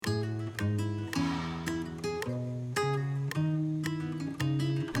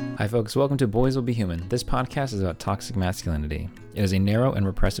Hi folks, welcome to Boys Will Be Human. This podcast is about toxic masculinity. It is a narrow and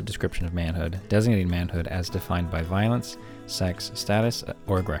repressive description of manhood, designating manhood as defined by violence, sex, status,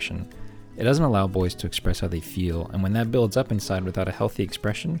 or aggression. It doesn't allow boys to express how they feel, and when that builds up inside without a healthy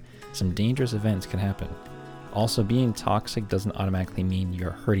expression, some dangerous events can happen. Also, being toxic doesn't automatically mean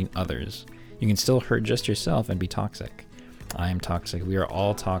you're hurting others. You can still hurt just yourself and be toxic. I am toxic. We are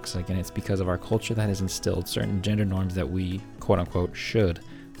all toxic, and it's because of our culture that has instilled certain gender norms that we, quote-unquote, should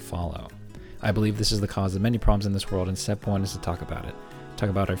follow. I believe this is the cause of many problems in this world, and step one is to talk about it.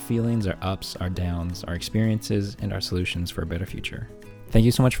 Talk about our feelings, our ups, our downs, our experiences, and our solutions for a better future. Thank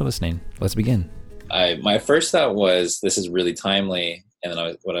you so much for listening. Let's begin. My first thought was, this is really timely. And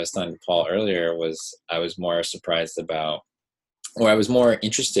then what I was telling Paul earlier was I was more surprised about, or I was more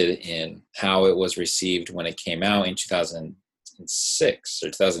interested in how it was received when it came out in 2006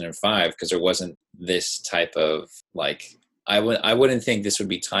 or 2005, because there wasn't this type of I wouldn't think this would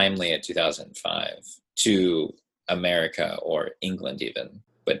be timely at 2005 to America or England even.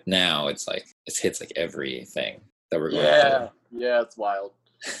 But now it hits like everything that we're going through. Yeah, it's wild.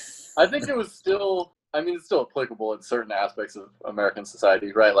 I think it was still, it's still applicable in certain aspects of American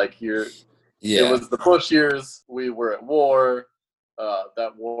society, right? It was the Bush years. We were at war.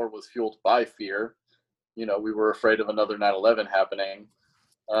 That war was fueled by fear. We were afraid of another 9/11 happening.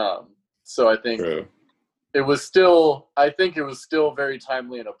 So I think True. it was still very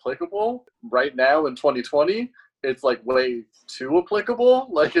timely and applicable. Right now in 2020, it's way too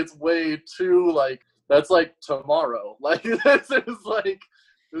applicable. It's way too that's tomorrow. This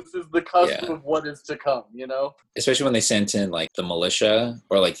is the cusp of what is to come, Especially when they sent in the militia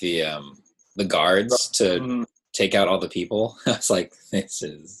or the guards to take out all the people. I was like, this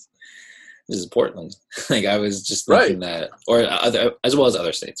is Portland. I was just thinking that, or other, as well as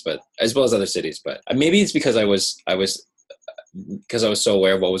other states, but as well as other cities. But maybe it's because I was so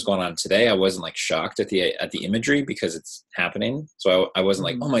aware of what was going on today. I wasn't shocked at the imagery because it's happening. So I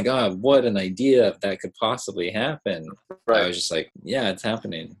wasn't oh my God, what an idea if that could possibly happen. Right. I was just yeah, it's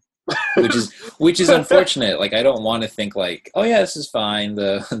happening. which is unfortunate. I don't want to think oh yeah, this is fine.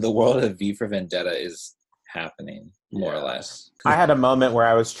 The world of V for Vendetta is happening, more or less. I had a moment where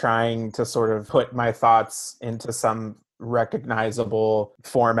I was trying to sort of put my thoughts into some recognizable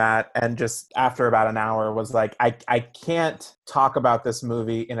format, and just after about an hour was I can't talk about this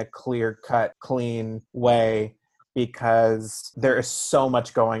movie in a clear-cut, clean way because there is so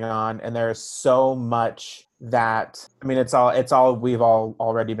much going on, and there is so much that it's all we've all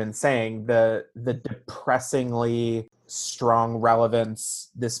already been saying. The depressingly strong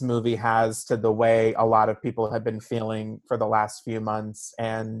relevance this movie has to the way a lot of people have been feeling for the last few months.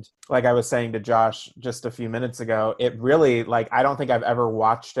 And like I was saying to Josh just a few minutes ago, it really, I don't think I've ever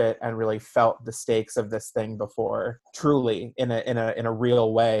watched it and really felt the stakes of this thing before, truly in a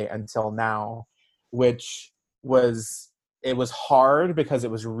real way until now, which was, it was hard because it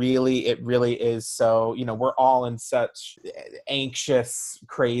really is so, we're all in such anxious,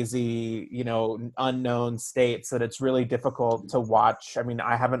 crazy, unknown states that it's really difficult to watch.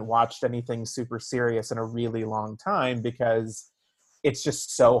 I haven't watched anything super serious in a really long time because it's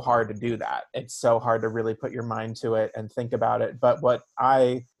just so hard to do that. It's so hard to really put your mind to it and think about it. But what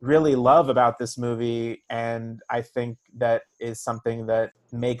I really love about this movie, and I think that is something that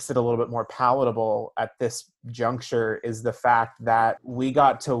makes it a little bit more palatable at this juncture, is the fact that we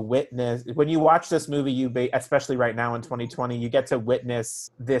got to witness, when you watch this movie, especially right now in 2020, you get to witness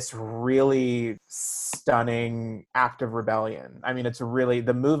this really stunning act of rebellion. It's really,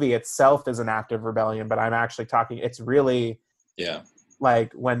 the movie itself is an act of rebellion, but I'm actually talking, it's really... Yeah.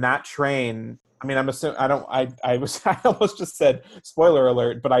 When that train, I'm assuming, I almost just said spoiler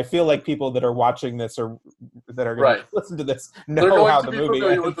alert, but I feel like people that are watching this or that are going to listen to this know how the movie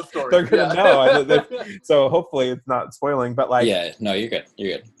ends. With the story. They're going to know. So hopefully it's not spoiling, but yeah, no, you're good.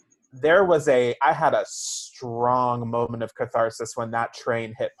 You're good. I had a strong moment of catharsis when that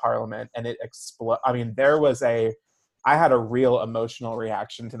train hit Parliament and it exploded. I had a real emotional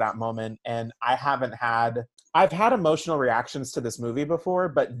reaction to that moment, and I've had emotional reactions to this movie before,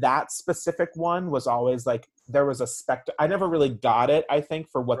 but that specific one was always there was I never really got it, I think,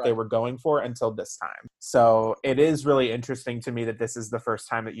 for what they were going for until this time. So it is really interesting to me that this is the first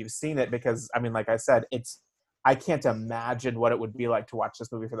time that you've seen it, because, like I said, I can't imagine what it would be like to watch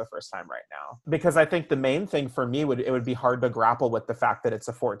this movie for the first time right now. Because I think the main thing for me it would be hard to grapple with the fact that it's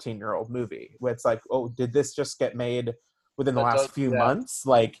a 14-year-old movie. It's did this just get made within the last few months?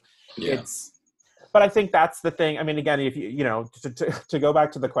 It's... But I think that's the thing. Again, if you to go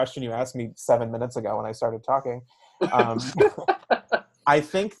back to the question you asked me 7 minutes ago when I started talking, I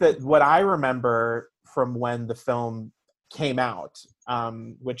think that what I remember from when the film came out,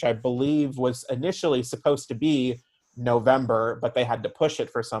 which I believe was initially supposed to be November, but they had to push it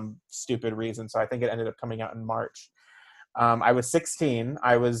for some stupid reason. So I think it ended up coming out in March. I was 16.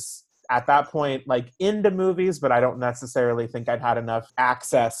 I was at that point like into movies, but I don't necessarily think I'd had enough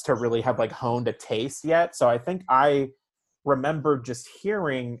access to really have like honed a taste yet. So I think I remember just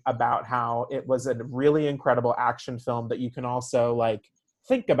hearing about how it was a really incredible action film that you can also like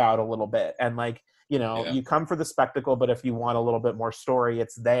think about a little bit, and like, you know, you come for the spectacle, but if you want a little bit more story,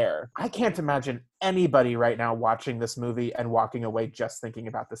 it's there. I can't imagine anybody right now watching this movie and walking away just thinking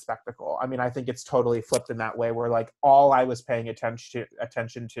about the spectacle. I mean, I think it's totally flipped in that way, where like all I was paying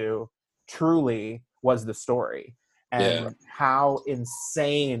attention to truly was the story, and how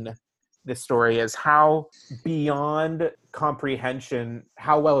insane this story is, how beyond comprehension,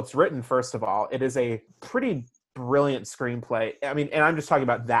 how well it's written. First of all, it is a pretty brilliant screenplay. I mean, and I'm just talking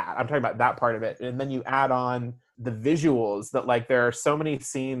about that. I'm talking about that part of it. And then you add on the visuals that like, there are so many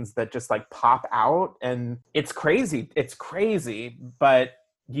scenes that just like pop out, and it's crazy. It's crazy, but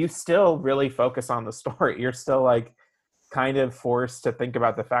you still really focus on the story. You're still like kind of forced to think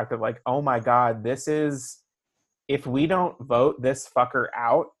about the fact that like, oh my God, this is, if we don't vote this fucker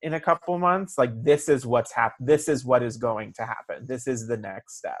out in a couple months, like this is what's this is what is going to happen. This is the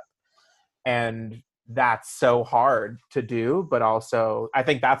next step. And that's so hard to do, but also I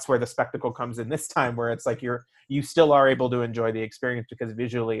think that's where the spectacle comes in this time, where it's like you still are able to enjoy the experience, because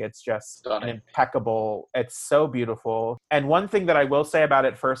visually it's just an impeccable, it's so beautiful. And one thing that I will say about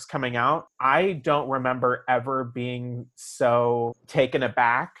it first coming out, I don't remember ever being so taken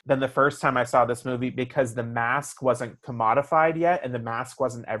aback than the first time I saw this movie, because the mask wasn't commodified yet and the mask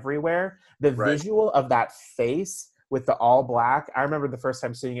wasn't everywhere. The visual of that face with the all black, I remember the first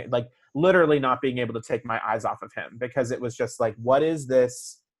time seeing it, like literally not being able to take my eyes off of him, because it was just like, what is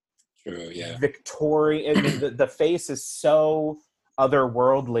this? True, yeah. Victorian, I mean, the face is so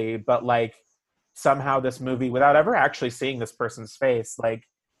otherworldly, but like somehow this movie, without ever actually seeing this person's face, like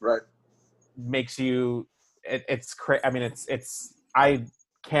makes you, it's crazy. I mean, it's, I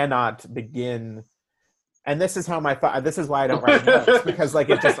cannot begin. And this is how this is why I don't write notes, because like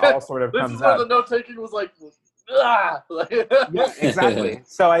it just all sort of comes up. This is why the note taking was like, yeah, exactly.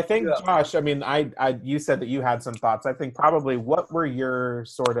 So I think, Josh, I mean, you said that you had some thoughts. I think probably, what were your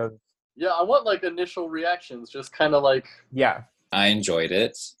sort of... Yeah, I want like initial reactions, just kind of like... Yeah. I enjoyed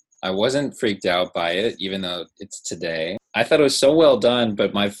it. I wasn't freaked out by it, even though it's today. I thought it was so well done,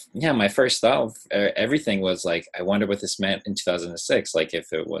 but my first thought of everything was like, I wonder what this meant in 2006, like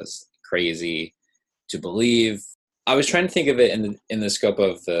if it was crazy to believe. I was trying to think of it in the scope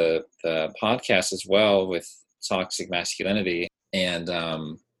of the podcast as well, with toxic masculinity, and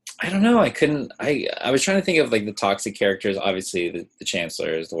I don't know, I was trying to think of like the toxic characters. Obviously the Chancellor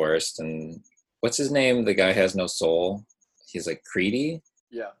is the worst, and what's his name, the guy has no soul, he's like Creedy.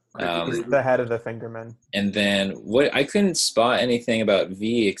 He's the head of the Fingermen. And then I couldn't spot anything about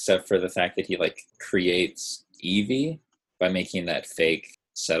V except for the fact that he like creates Evie by making that fake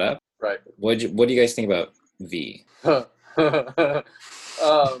setup. What do you guys think about V?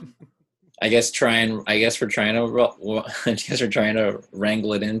 I guess we're trying to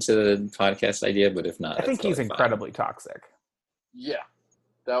wrangle it into the podcast idea, but if not, I think he's incredibly toxic. Yeah,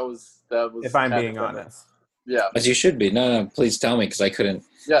 that was. If I'm being honest. Yeah, as you should be. No, please tell me, because I couldn't.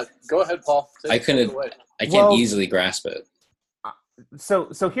 Yeah, go ahead, Paul. I can't easily grasp it.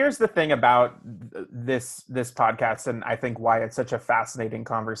 So here's the thing about this podcast, and I think why it's such a fascinating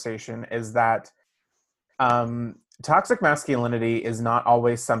conversation, is that toxic masculinity is not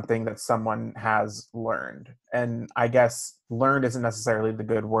always something that someone has learned. And I guess learned isn't necessarily the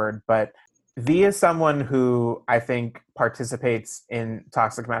good word, but V is someone who I think participates in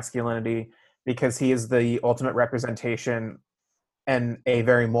toxic masculinity because he is the ultimate representation and a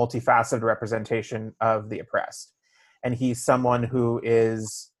very multifaceted representation of the oppressed. And he's someone who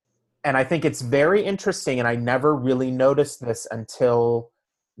is, and I think it's very interesting, and I never really noticed this until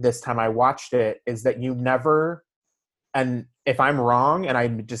this time I watched it, is that you never, and if I'm wrong and I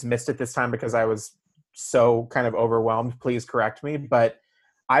just missed it this time because I was so kind of overwhelmed, please correct me, but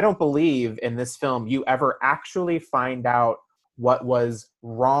I don't believe in this film you ever actually find out what was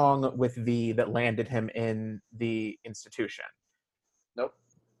wrong with V that landed him in the institution. Nope.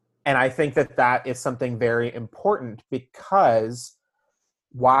 And I think that is something very important, because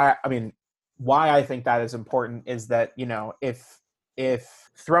why I think that is important is that, you know, if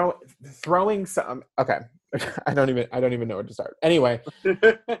throwing some, okay, I don't even know where to start. Anyway,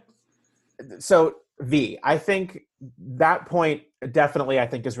 so V, I think that point definitely I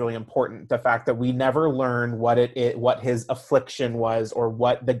think is really important. The fact that we never learn what his affliction was, or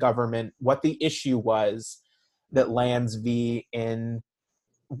what the issue was that lands V in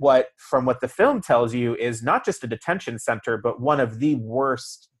from what the film tells you is not just a detention center, but one of the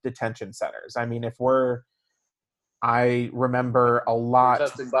worst detention centers. I mean, I remember a lot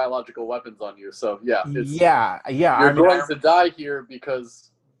testing biological weapons on you. So yeah. You're going to die here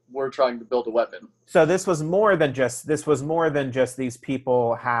because we're trying to build a weapon. So this was more than just these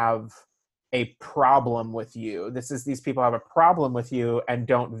people have a problem with you. These people have a problem with you and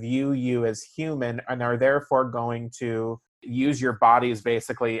don't view you as human and are therefore going to use your bodies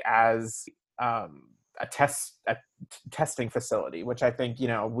basically as a testing facility, which I think,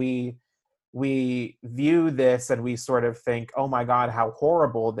 we view this and we sort of think, oh my God, how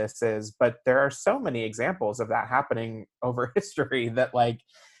horrible this is. But there are so many examples of that happening over history that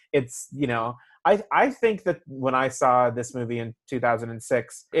it's, I think that when I saw this movie in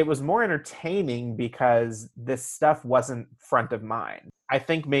 2006, it was more entertaining because this stuff wasn't front of mind. I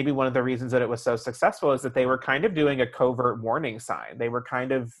think maybe one of the reasons that it was so successful is that they were kind of doing a covert warning sign. They were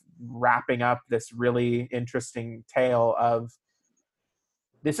kind of wrapping up this really interesting tale of,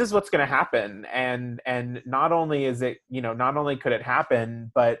 this is what's going to happen. And not only is it, not only could it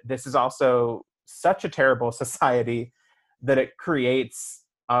happen, but this is also such a terrible society that it creates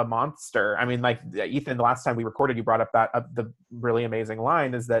a monster. I mean, Ethan, the last time we recorded, you brought up the really amazing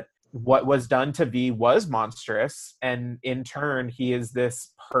line is that what was done to V was monstrous. And in turn, he is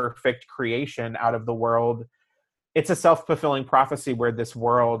this perfect creation out of the world. It's a self-fulfilling prophecy where this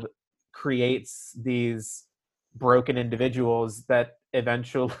world creates these broken individuals that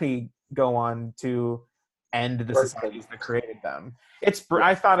eventually go on to end the societies that created them.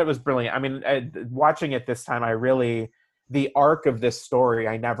 I thought it was brilliant. I mean, watching it this time, the arc of this story,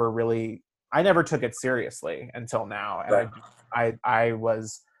 I never took it seriously until now. And right. I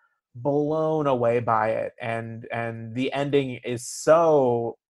was blown away by it. And the ending is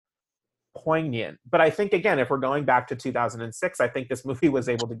so poignant. But I think, again, if we're going back to 2006, I think this movie was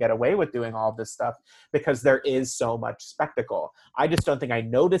able to get away with doing all of this stuff because there is so much spectacle. I just don't think I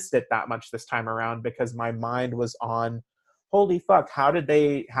noticed it that much this time around because my mind was on, holy fuck, how did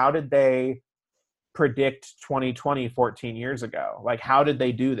they predict 2020 14 years ago? How did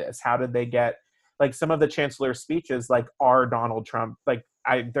they do this? How did they get, some of the chancellor's speeches, are Donald Trump,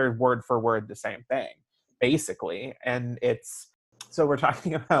 they're word for word the same thing, basically. And so we're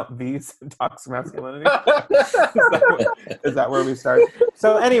talking about V's toxic masculinity. Is that where we start?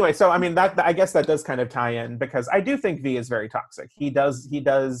 So anyway, I mean, I guess that does kind of tie in because I do think V is very toxic. He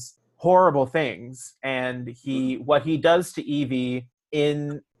does horrible things, and what he does to Evie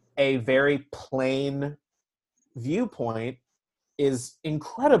in a very plain viewpoint is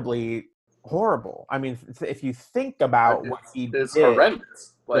incredibly horrible. I mean, if you think about what he did,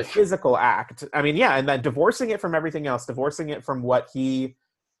 horrendous. The physical act. I mean, yeah, and then divorcing it from everything else, divorcing it from what he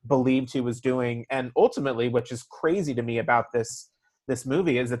believed he was doing, and ultimately, which is crazy to me about this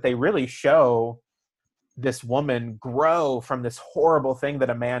movie, is that they really show this woman grow from this horrible thing that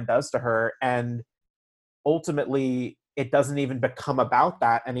a man does to her, and ultimately, it doesn't even become about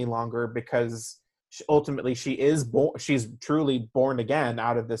that any longer because ultimately she's truly born again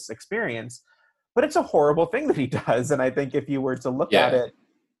out of this experience. But it's a horrible thing that he does, and I think if you were to look at it,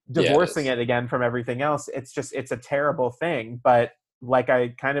 divorcing it again from everything else, it's a terrible thing. But like I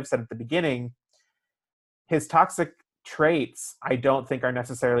kind of said at the beginning, his toxic traits I don't think are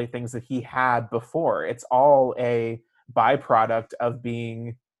necessarily things that he had before. It's all a byproduct of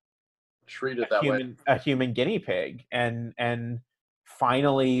being treated that way, a human guinea pig, and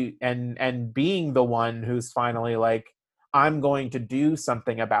finally and being the one who's finally I'm going to do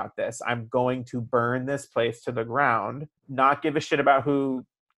something about this. I'm going to burn this place to the ground, not give a shit about who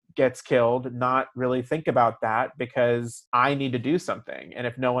gets killed, not really think about that because I need to do something. And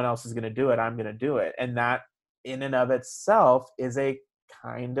if no one else is going to do it, I'm going to do it. And that in and of itself is a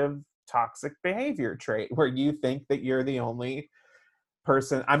kind of toxic behavior trait where you think that you're the only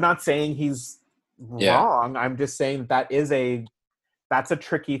person. I'm not saying he's wrong. I'm just saying that's a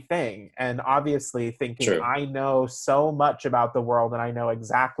tricky thing. And obviously thinking, true, I know so much about the world and I know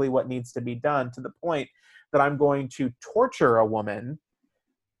exactly what needs to be done to the point that I'm going to torture a woman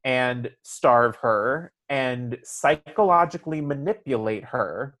and starve her and psychologically manipulate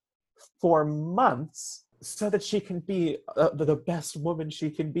her for months so that she can be the best woman she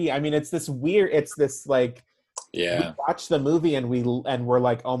can be. I mean, it's this weird, we watch the movie and we're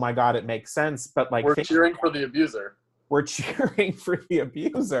like, oh my God, it makes sense. But we're cheering for the abuser. We're cheering for the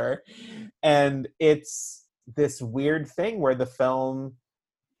abuser. And it's this weird thing where the film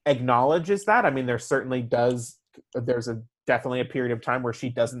acknowledges that. I mean, there's definitely a period of time where she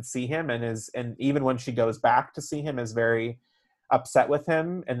doesn't see him and even when she goes back to see him is very upset with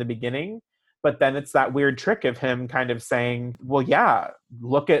him in the beginning. But then it's that weird trick of him kind of saying, well, yeah,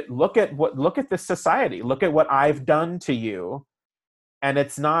 look at this society, look at what I've done to you. And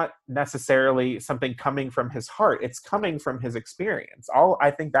it's not necessarily something coming from his heart. It's coming from his experience. I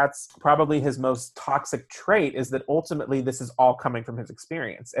think that's probably his most toxic trait, is that ultimately this is all coming from his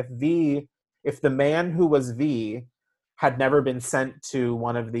experience. If the man who was V had never been sent to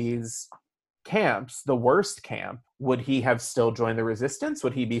one of these camps, the worst camp, would he have still joined the resistance?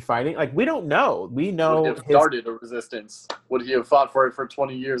 Would he be fighting? Like, we don't know. We know would he have started a resistance. Would he have fought for it for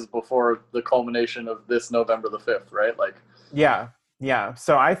 20 years before the culmination of this November the 5th, right? Like, yeah.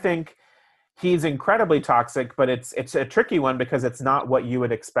 So I think he's incredibly toxic, but it's a tricky one because it's not what you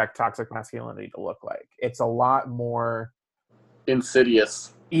would expect toxic masculinity to look like. It's a lot more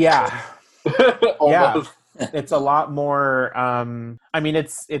insidious. Yeah. Yeah. It's a lot more I mean,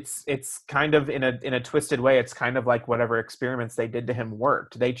 it's kind of in a twisted way. It's kind of like whatever experiments they did to him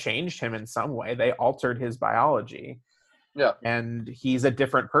worked. They changed him in some way. They altered his biology. Yeah. And he's a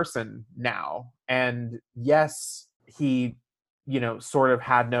different person now. And yes, he, sort of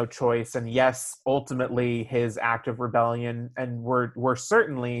had no choice. And yes, ultimately his act of rebellion, and we're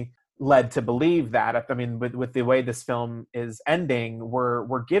certainly led to believe that. I mean, with the way this film is ending,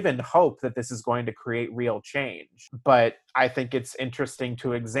 we're given hope that this is going to create real change. But I think it's interesting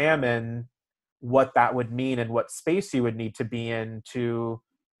to examine what that would mean and what space you would need to be in to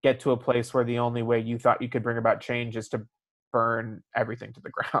get to a place where the only way you thought you could bring about change is to burn everything to the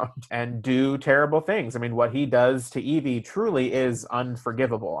ground and do terrible things. I mean, what he does to Evie truly is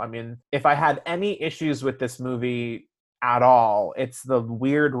unforgivable. I mean, if I had any issues with this movie at all, it's the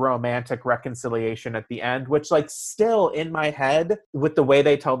weird romantic reconciliation at the end, which, like, still in my head, with the way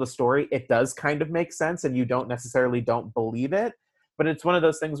they tell the story, it does kind of make sense, and you don't believe it. But it's one of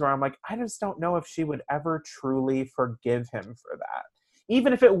those things where I'm like, I just don't know if she would ever truly forgive him for that.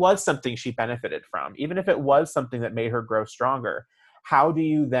 Even if it was something she benefited from, even if it was something that made her grow stronger, how do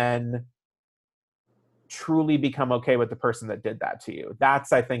you then truly become okay with the person that did that to you?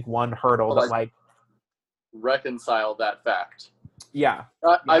 That's, I think, one hurdle that reconcile that fact. Yeah.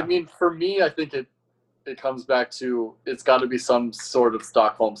 I mean, for me, I think it comes back to, it's got to be some sort of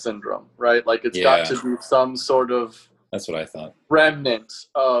Stockholm syndrome, right? Like, it's got to be some sort of, that's what I thought, remnant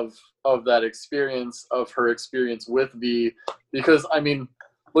of that experience, of her experience with V. Because, I mean,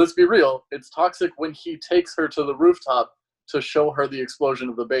 let's be real, it's toxic when he takes her to the rooftop to show her the explosion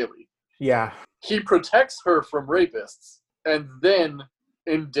of the Bailey. Yeah. He protects her from rapists and then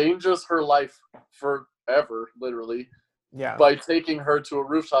endangers her life forever, literally, by taking her to a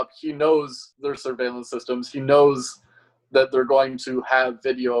rooftop. He knows their surveillance systems. He knows that they're going to have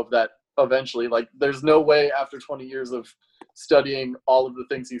video of that eventually. Like, there's no way after 20 years of studying all of the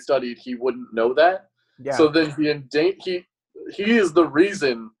things he studied, he wouldn't know that. Yeah. So then he is the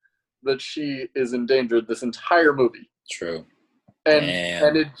reason that she is endangered this entire movie. True.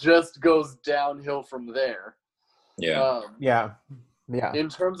 And it just goes downhill from there. Yeah. Yeah. In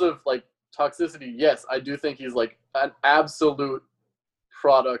terms of, like, toxicity, yes, I do think he's, like, an absolute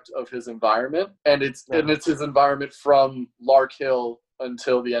product of his environment, and it's his environment from Larkhill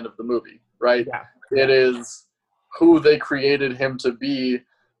until the end of the movie, right? Yeah. It is who they created him to be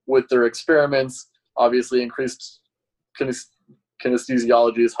with their experiments. Obviously, increased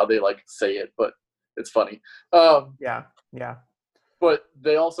kinesthesiology is how they, like, say it, but it's funny. Yeah. But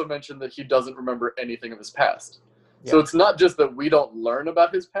they also mentioned that he doesn't remember anything of his past. Yeah. So it's not just that we don't learn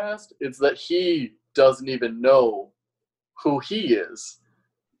about his past, it's that he doesn't even know who he is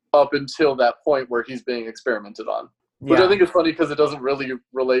up until that point where he's being experimented on. Which I think is funny because it doesn't really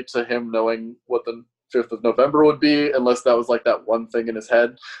relate to him knowing what the 5th of November would be, unless that was, like, that one thing in his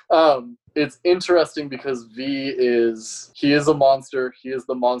head. It's interesting because he is a monster. He is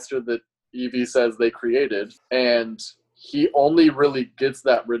the monster that Evie says they created. And he only really gets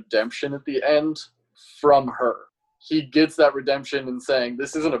that redemption at the end from her. He gets that redemption in saying,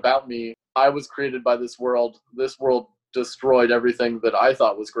 this isn't about me. I was created by this world. This world destroyed everything that I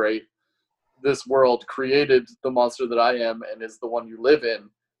thought was great. This world created the monster that I am and is the one you live in,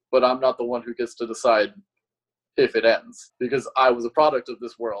 but I'm not the one who gets to decide if it ends, because I was a product of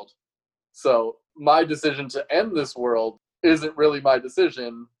this world. So my decision to end this world isn't really my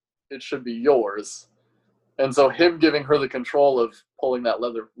decision. It should be yours. And so him giving her the control of pulling that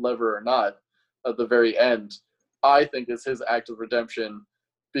lever or not at the very end, I think is his act of redemption,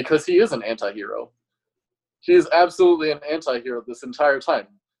 because he is an anti-hero. He is absolutely an anti-hero this entire time.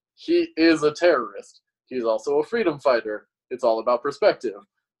 He is a terrorist. He's also a freedom fighter. It's all about perspective.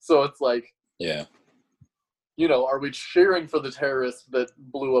 So it's like, yeah, you know, are we cheering for the terrorist that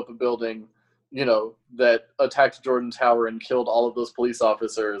blew up a building, you know, that attacked Jordan Tower and killed all of those police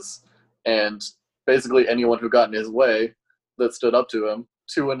officers? and basically anyone who got in his way that stood up to him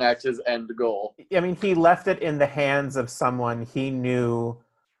to enact his end goal. I mean, he left it in the hands of someone he knew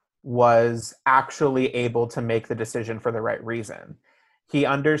was actually able to make the decision for the right reason. He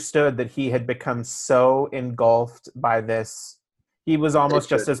understood that he had become so engulfed by this. He was almost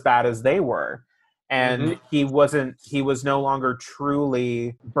just as bad as they were. And he was no longer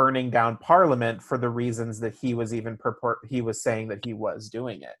truly burning down Parliament for the reasons that he was he was saying that he was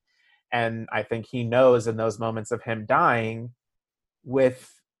doing it. And I think he knows in those moments of him dying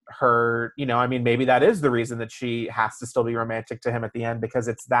with her, you know, I mean, maybe that is the reason that she has to still be romantic to him at the end, because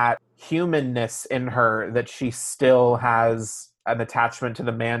it's that humanness in her that she still has an attachment to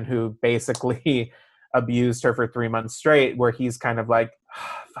the man who basically abused her for 3 months straight, where he's kind of like,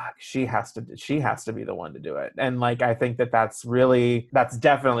 oh, fuck, she has to be the one to do it. And like, I think that's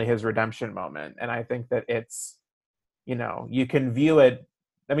definitely his redemption moment. And I think that it's, you know, you can view it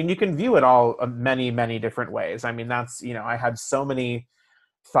all many, many different ways. I mean, that's, you know, I had so many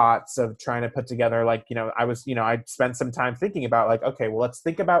thoughts of trying to put together, like, you know, I spent some time thinking about, like, okay, well, let's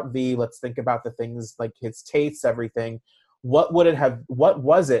think about V, let's think about the things, like his tastes, everything. What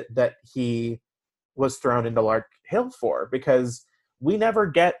was it that he was thrown into Lark Hill for? Because we never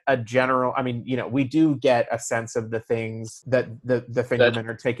get a general, I mean, you know, we do get a sense of the things that the Fingermen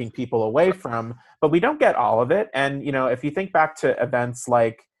are taking people away from, but we don't get all of it. And, you know, if you think back to events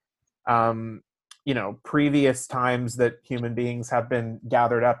like, you know, previous times that human beings have been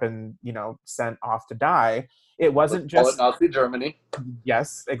gathered up and, you know, sent off to die, it wasn't just Nazi Germany.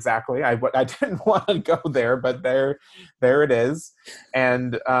 Yes, exactly. I didn't want to go there, but there it is.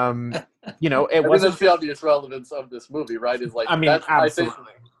 And you know, it wasn't. That's the obvious relevance of this movie, right? Is like, I mean,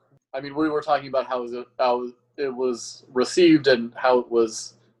 absolutely. I mean, we were talking about how it was received and how it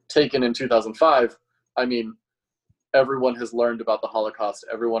was taken in 2005. I mean, everyone has learned about the Holocaust.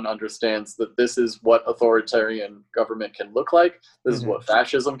 Everyone understands that this is what authoritarian government can look like. This is what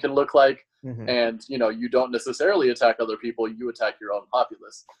fascism can look like. And, you know, you don't necessarily attack other people. You attack your own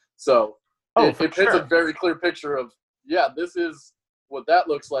populace. So it paints a very clear picture of, yeah, this is what that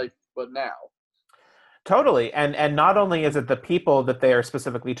looks like, but now. Totally. And not only is it the people that they are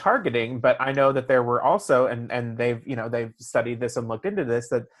specifically targeting, but I know that there were also, and they've studied this and looked into this,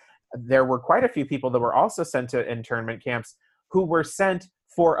 that there were quite a few people that were also sent to internment camps who were sent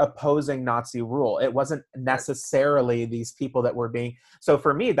for opposing Nazi rule. It wasn't necessarily these people that were being. So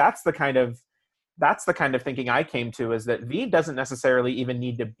for me, that's the kind of thinking I came to, is that V doesn't necessarily even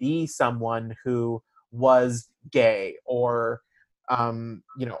need to be someone who was gay or,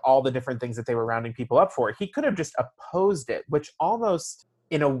 you know, all the different things that they were rounding people up for. He could have just opposed it, which almost,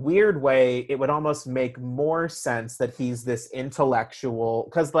 in a weird way, it would almost make more sense that he's this intellectual,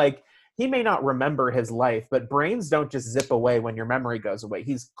 because like, he may not remember his life, but brains don't just zip away when your memory goes away.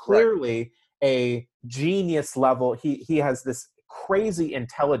 He's clearly a genius level. He has this crazy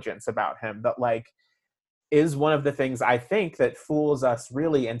intelligence about him that like is one of the things I think that fools us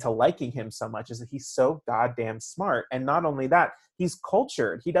really into liking him so much, is that he's so goddamn smart. And not only that, he's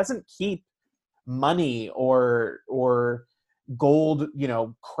cultured. He doesn't keep money or gold, you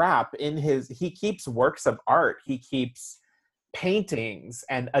know, crap in he keeps works of art. He keeps paintings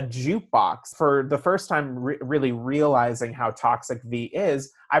and a jukebox. For the first time really realizing how toxic V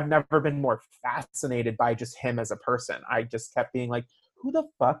is, I've never been more fascinated by just him as a person. I just kept being like, who the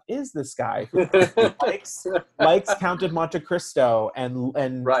fuck is this guy who likes Count of Monte Cristo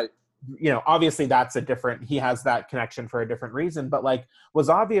and right. You know, obviously he has that connection for a different reason, but like was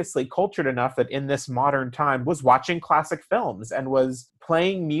obviously cultured enough that in this modern time was watching classic films and was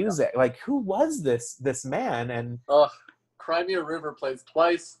playing music. Like, who was this man? And Crimea River plays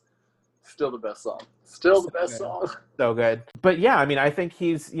twice. Still the best song. Still the best song. So good. But yeah, I mean, I think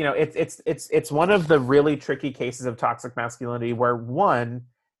he's, you know, it's one of the really tricky cases of toxic masculinity where one,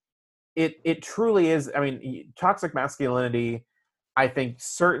 it truly is. I mean, toxic masculinity, I think,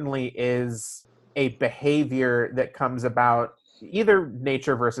 certainly is a behavior that comes about either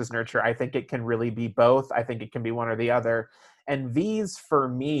nature versus nurture. I think it can really be both. I think it can be one or the other. And V's, for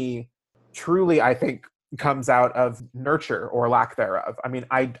me, truly, I think, comes out of nurture or lack thereof. I mean,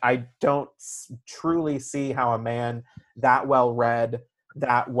 I don't truly see how a man that well read,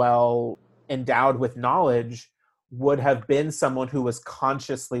 that well endowed with knowledge would have been someone who was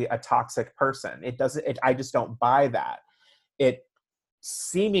consciously a toxic person. I just don't buy that. It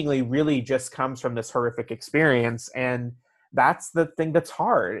seemingly really just comes from this horrific experience. And that's the thing that's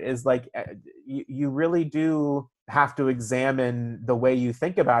hard, is like, you really do have to examine the way you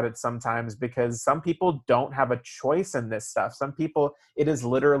think about it sometimes, because some people don't have a choice in this stuff. Some people, it is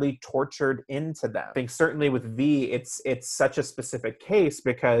literally tortured into them. I think certainly with V, it's such a specific case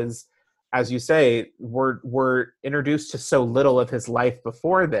because as you say, we're introduced to so little of his life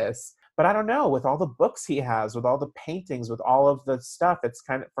before this. But I don't know, with all the books he has, with all the paintings, with all of the stuff, it's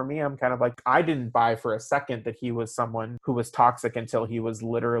kind of, for me, I'm kind of like, I didn't buy for a second that he was someone who was toxic until he was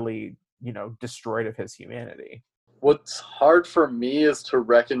literally, destroyed of his humanity. What's hard for me is to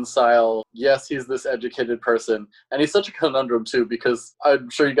reconcile, yes, he's this educated person, and he's such a conundrum too, because I'm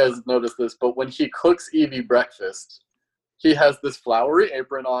sure you guys noticed this, but when he cooks Evie breakfast, he has this flowery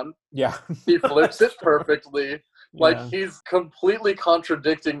apron on. Yeah. He flips it perfectly. Like, Yeah. he's completely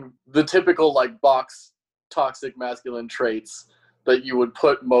contradicting the typical, like, box toxic masculine traits that you would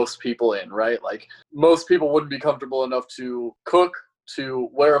put most people in, right? Like, most people wouldn't be comfortable enough to cook, to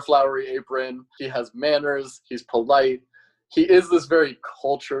wear a flowery apron. He has manners. He's polite. He is this very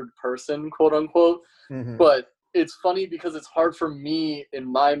cultured person, quote unquote. Mm-hmm. But it's funny because it's hard for me, in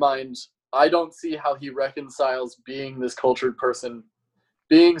my mind. I don't see how he reconciles being this cultured person,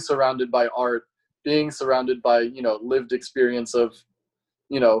 being surrounded by art, being surrounded by, lived experience of,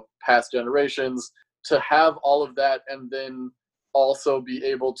 past generations, to have all of that and then also be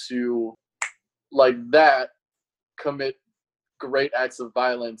able to, like that, commit great acts of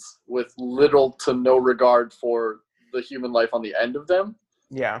violence with little to no regard for the human life on the end of them.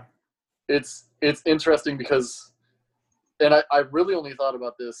 Yeah. It's interesting because, and I really only thought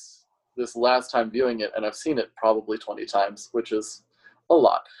about this last time viewing it, and I've seen it probably 20 times, which is a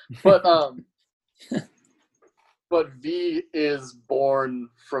lot. But but V is born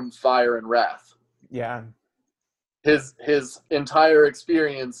from fire and wrath. Yeah. His entire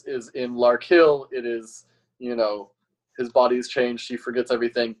experience is in Larkhill. It is, his body's changed. He forgets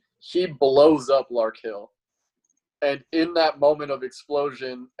everything. He blows up Larkhill. And in that moment of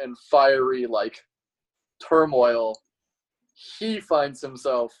explosion and fiery, like, turmoil, he finds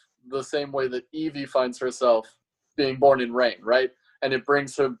himself the same way that Evie finds herself being born in rain, right? And it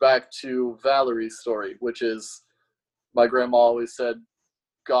brings her back to Valerie's story, which is, my grandma always said,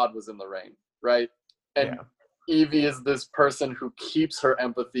 God was in the rain, right? And Evie is this person who keeps her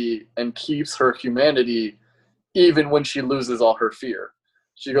empathy and keeps her humanity even when she loses all her fear.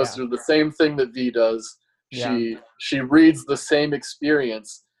 She goes through the same thing that V does. She reads the same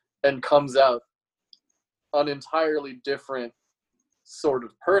experience and comes out an entirely different sort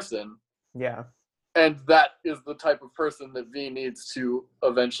of person. Yeah. And that is the type of person that V needs to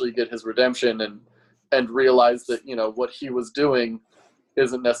eventually get his redemption and realize that, what he was doing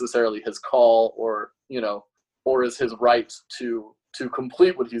isn't necessarily his call or is his right to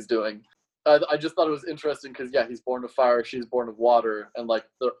complete what he's doing. I just thought it was interesting because, he's born of fire, she's born of water, and, like,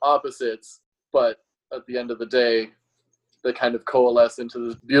 they're opposites, but at the end of the day, they kind of coalesce into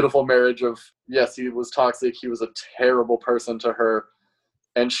this beautiful marriage of, yes, he was toxic, he was a terrible person to her,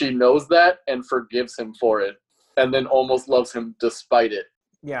 and she knows that and forgives him for it, and then almost loves him despite it.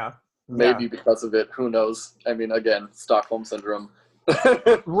 Yeah. Maybe because of it, who knows? I mean, again, Stockholm Syndrome.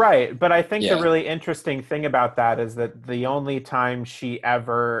 Right, but I think the really interesting thing about that is that the only time she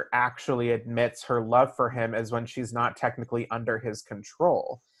ever actually admits her love for him is when she's not technically under his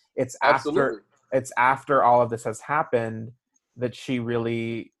control. It's after all of this has happened that she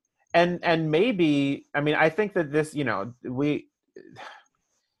really and maybe, I mean, I think that this,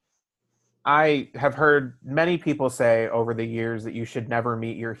 I have heard many people say over the years that you should never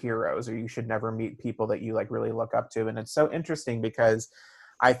meet your heroes, or you should never meet people that you, like, really look up to. And it's so interesting because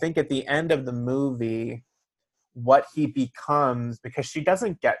I think at the end of the movie, what he becomes, because she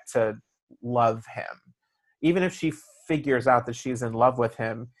doesn't get to love him, even if she figures out that she's in love with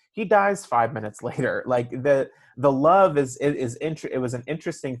him, he dies 5 minutes later. Like, the love it was an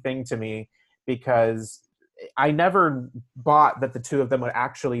interesting thing to me because I never bought that the two of them would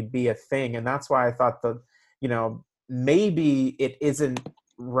actually be a thing. And that's why I thought maybe it isn't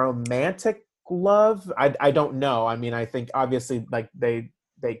romantic love. I don't know. I mean, I think obviously, like, they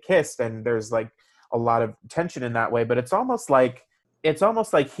kissed and there's, like, a lot of tension in that way, but it's almost like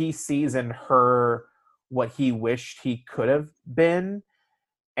he sees in her what he wished he could have been.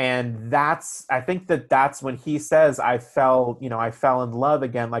 And I think that's when he says, I fell in love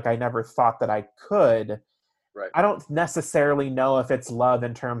again, like I never thought that I could. Right. I don't necessarily know if it's love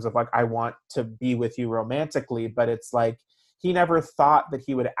in terms of, like, I want to be with you romantically, but it's like he never thought that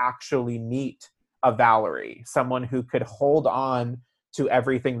he would actually meet a Valerie, someone who could hold on to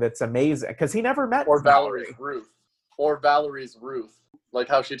everything that's amazing, because he never met Valerie's Ruth, like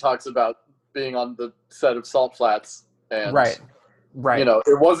how she talks about being on the set of Salt Flats, and right.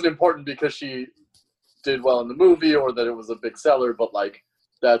 It wasn't important because she did well in the movie or that it was a big seller, but, like,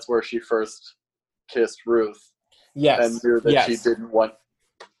 that's where she first kissed Ruth. Yes. And knew that she didn't want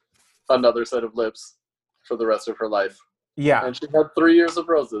another set of lips for the rest of her life. Yeah. And she had 3 years of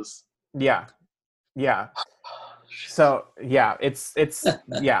roses. Yeah. So yeah, it's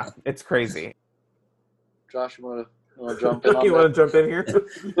crazy. Josh, you want to jump in on You want to jump in here?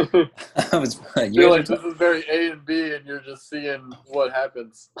 I feel like this is very A and B, and you're just seeing what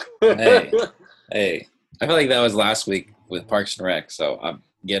happens. Hey, I feel like that was last week with Parks and Rec, so I'm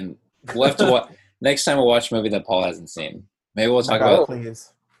getting. We'll have to watch next time. We'll watch a movie that Paul hasn't seen. Maybe we'll talk about.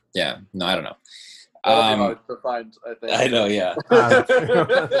 Please. Yeah, no, I don't know. That'll be hard to find, I think. I know, yeah.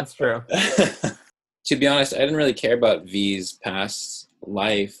 That's true. To be honest, I didn't really care about V's past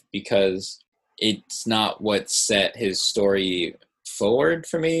life because it's not what set his story forward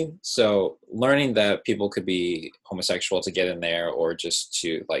for me. So learning that people could be homosexual to get in there, or just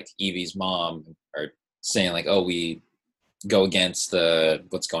to, like, Evie's mom or saying like, oh, we go against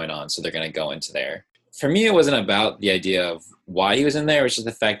what's going on, so they're going to go into there. For me, it wasn't about the idea of why he was in there. It was just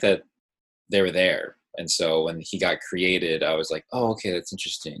the fact that they were there. And so when he got created, I was like, oh, okay, that's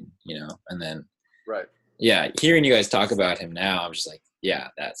interesting, and then right. Yeah, hearing you guys talk about him now, I'm just like, yeah,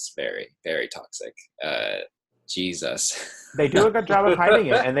 that's very, very toxic. Jesus. They do a good job of hiding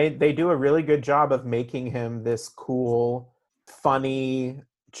it, and they do a really good job of making him this cool, funny,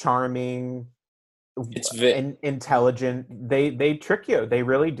 charming, intelligent. They trick you. They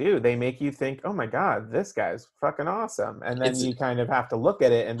really do. They make you think, oh my God, this guy's fucking awesome. And then you kind of have to look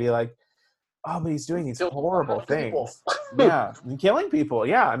at it and be like, oh, but he's doing these horrible things. Yeah, and killing people.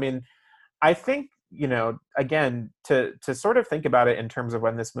 Yeah, I mean, I think, again, to sort of think about it in terms of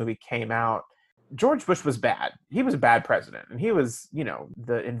when this movie came out, George Bush was bad. He was a bad president, and he was,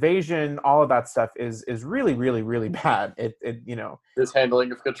 the invasion, all of that stuff is really, really, really bad. His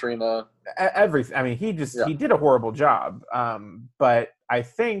handling of Katrina, everything. I mean, he did a horrible job. But I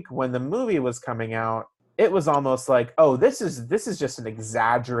think when the movie was coming out, it was almost like, oh, this is just an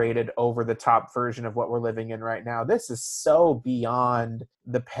exaggerated, over the top version of what we're living in right now. This is so beyond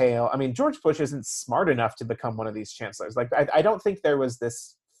the pale. I mean, George Bush isn't smart enough to become one of these chancellors. Like, I don't think there was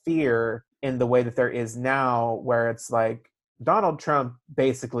this fear in the way that there is now, where it's like Donald Trump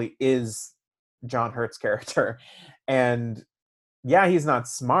basically is John Hurt's character. And yeah, he's not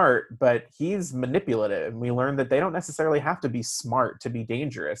smart, but he's manipulative. And we learned that they don't necessarily have to be smart to be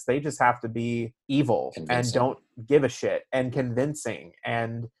dangerous. They just have to be evil and don't give a shit and convincing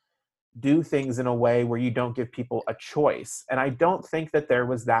and do things in a way where you don't give people a choice. And I don't think that there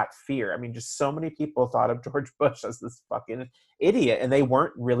was that fear. I mean, just so many people thought of George Bush as this fucking idiot, and they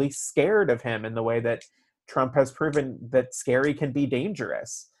weren't really scared of him in the way that Trump has proven that scary can be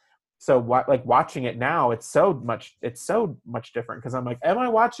dangerous. So watching it now, it's so much different, because I'm like, am I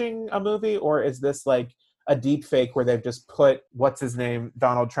watching a movie, or is this like a deep fake where they've just put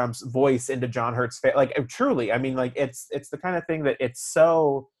Donald Trump's voice into John Hurt's face? Like, truly, I mean, like, it's the kind of thing that it's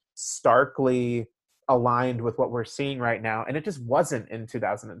so starkly aligned with what we're seeing right now, and it just wasn't in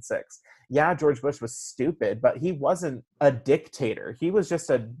 2006. Yeah, George Bush was stupid, but he wasn't a dictator. He was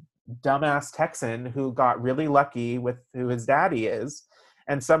just a dumbass Texan who got really lucky with who his daddy is,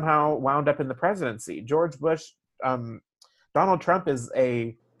 and somehow wound up in the presidency. George Bush, Donald Trump is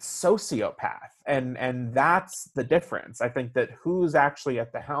a sociopath, and that's the difference. I think that who's actually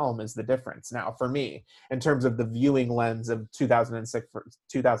at the helm is the difference now for me, in terms of the viewing lens of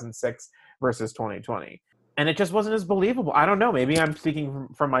 2006 versus 2020. And it just wasn't as believable. I don't know, maybe I'm speaking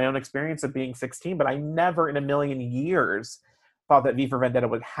from my own experience of being 16, but I never in a million years thought that V for Vendetta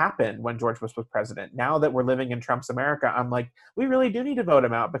would happen when George Bush was president. Now that we're living in Trump's America, I'm like, we really do need to vote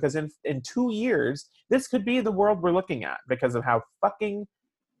him out, because in 2 years, this could be the world we're looking at, because of how fucking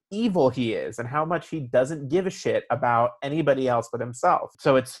evil he is and how much he doesn't give a shit about anybody else but himself.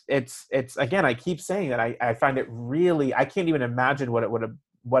 So it's again, I keep saying that I find it really, I can't even imagine what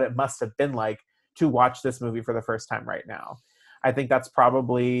it must have been like to watch this movie for the first time right now. I think that's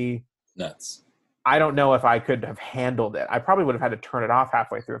probably nuts. I don't know if I could have handled it. I probably would have had to turn it off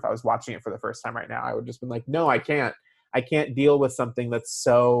halfway through if I was watching it for the first time right now. I would just been like, no, I can't deal with something that's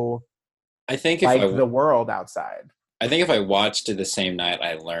so the world outside. I think if I watched it the same night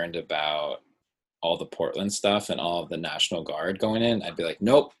I learned about all the Portland stuff and all of the National Guard going in, I'd be like,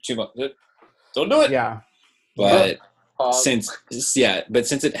 nope, too much. Don't do it. Yeah. But since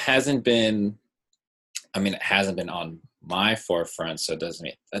it hasn't been, I mean, it hasn't been on my forefront, so that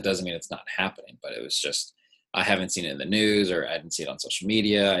doesn't mean it's not happening, but it was just, I haven't seen it in the news, or I didn't see it on social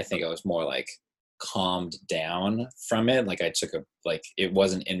media. I think I was more like calmed down from it. Like it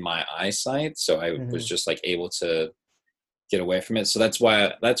wasn't in my eyesight. So I was just like able to get away from it. So that's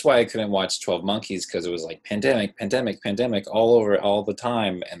why I couldn't watch 12 Monkeys, because it was like pandemic all over all the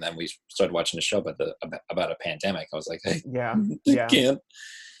time. And then we started watching a show about a pandemic. I was like, hey, you can't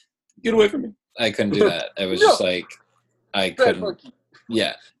get away from me. I couldn't do that. It was just like, I couldn't.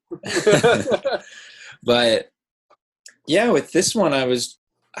 Yeah. But yeah, with this one, I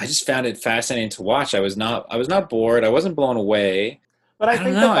just found it fascinating to watch. I was not bored. I wasn't blown away. But I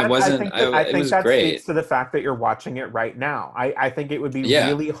think that It was great. speaks to the fact that you're watching it right now. I think it would be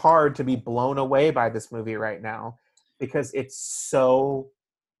really hard to be blown away by this movie right now because it's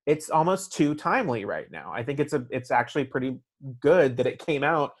almost too timely right now. I think it's actually pretty good that it came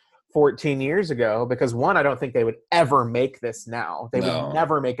out 14 years ago because one, I don't think they would ever make this now. They would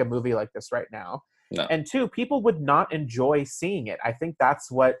never make a movie like this right now. No. And two, people would not enjoy seeing it. I think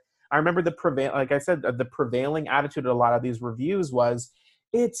that's what I remember like I said, the prevailing attitude of a lot of these reviews was,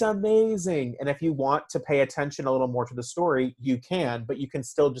 it's amazing. And if you want to pay attention a little more to the story, you can, but you can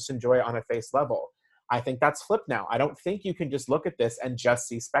still just enjoy it on a face level. I think that's flipped now. I don't think you can just look at this and just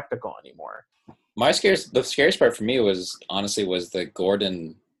see spectacle anymore. The scariest part for me was the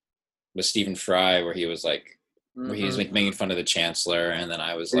Gordon with Stephen Fry, where he was like, where he was making fun of the Chancellor. And then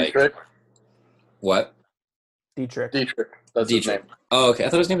I was Dietrich? Like, what? Dietrich. That's his name. Oh, okay. I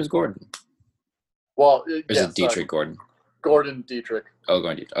thought his name was Gordon. Well, or is it Dietrich Gordon? Gordon Dietrich. Oh,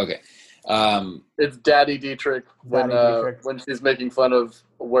 Gordon Dietrich. Okay. It's Daddy Dietrich when she's making fun of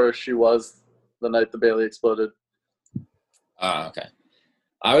where she was the night the Bailey exploded. Okay.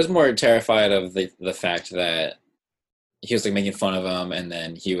 I was more terrified of the fact that he was like making fun of him, and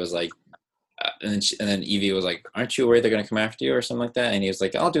then he was like, and then Evie was like, "Aren't you worried they're gonna come after you or something like that?" And he was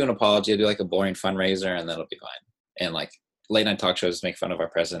like, "I'll do an apology. I'll do like a boring fundraiser, and then it'll be fine." And like late night talk shows make fun of our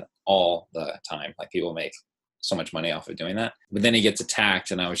president all the time. Like people make so much money off of doing that. But then he gets attacked,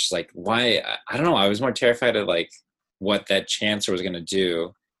 and I was just like, why? I don't know. I was more terrified of like what that Chancellor was gonna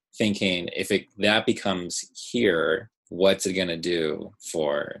do, thinking if that becomes here, what's it gonna do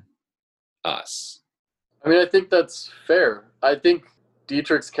for us? I mean, I think that's fair. I think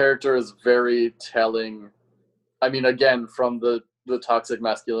Dietrich's character is very telling. I mean, again, from the toxic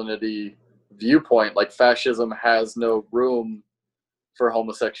masculinity viewpoint, like fascism has no room for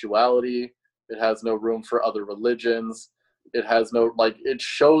homosexuality. It has no room for other religions. It has no, like, it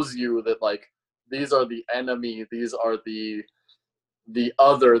shows you that, like, these are the enemy. These are the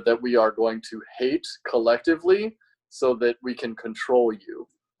other that we are going to hate collectively so that we can control you,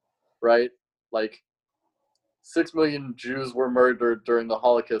 right? Like, 6 million Jews were murdered during the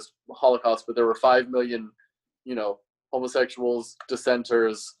Holocaust, but there were 5 million, homosexuals,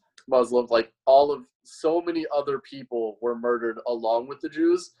 dissenters, Muslims, like so many other people were murdered along with the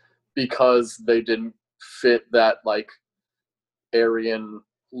Jews because they didn't fit that like Aryan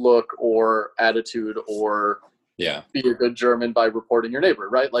look or attitude or be a good German by reporting your neighbor,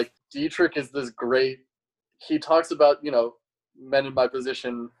 right? Like Dietrich is this great, he talks about, men in my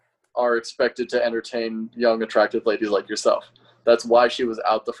position are expected to entertain young, attractive ladies like yourself. That's why she was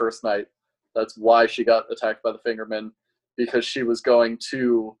out the first night. That's why she got attacked by the fingermen, because she was going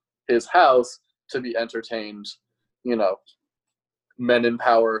to his house to be entertained, men in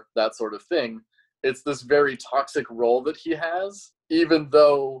power, that sort of thing. It's this very toxic role that he has, even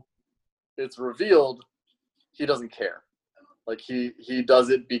though it's revealed he doesn't care. Like he does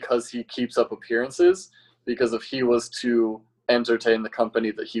it because he keeps up appearances, because if he was to entertain the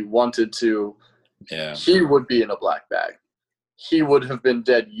company that he wanted to, he would be in a black bag. He would have been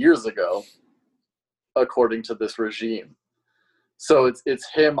dead years ago, according to this regime. So it's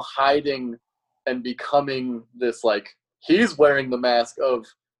him hiding and becoming this, like, he's wearing the mask of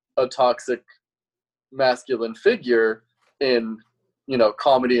a toxic masculine figure in,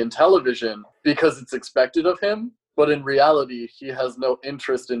 comedy and television because it's expected of him. But in reality, he has no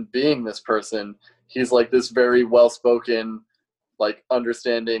interest in being this person. He's like this very well-spoken, like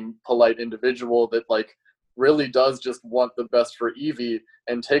understanding, polite individual that like really does just want the best for Evie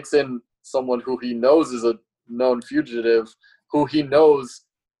and takes in someone who he knows is a known fugitive, who he knows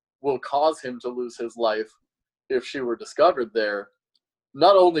will cause him to lose his life if she were discovered there,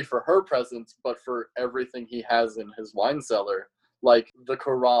 not only for her presence, but for everything he has in his wine cellar, like the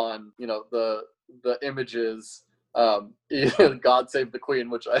Quran, the images, God Save the Queen,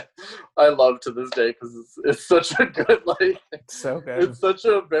 which I love to this day because it's such a good, like, it's so good. It's such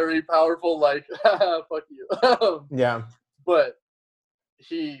a very powerful, like, fuck you. Yeah. But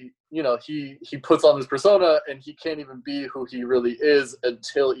he puts on this persona and he can't even be who he really is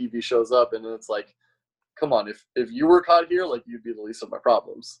until Evie shows up, and it's like, come on, if you were caught here, like, you'd be the least of my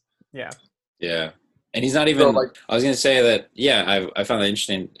problems. Yeah. Yeah. And he's not even, I was going to say that, I found that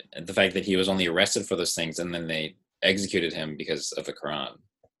interesting, the fact that he was only arrested for those things and then they executed him because of the Quran.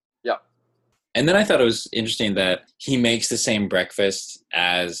 Yeah. And then I thought it was interesting that he makes the same breakfast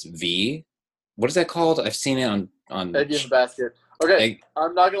as V. What is that called? I've seen it on Egg in the Basket. Okay,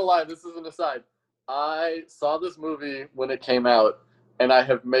 I'm not going to lie, this is an aside. I saw this movie when it came out, and I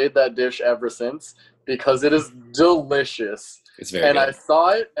have made that dish ever since because it is delicious. It's very good. I saw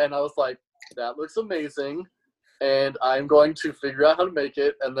it, and I was like, that looks amazing, and I'm going to figure out how to make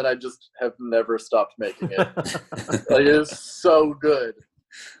it, and then I just have never stopped making it. Like, it is so good.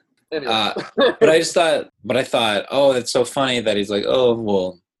 Anyway. But I thought, oh, that's so funny that he's like, oh,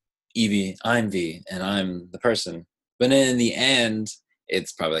 well, Evie, I'm V, and I'm the person. But in the end,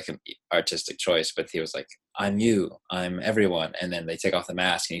 it's probably like an artistic choice, but he was like, I'm you, I'm everyone. And then they take off the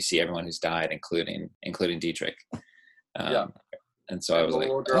mask and you see everyone who's died, including Dietrich. Yeah. And so I was the like,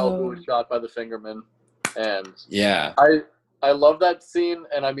 little girl who was shot by the fingerman. And yeah, I love that scene.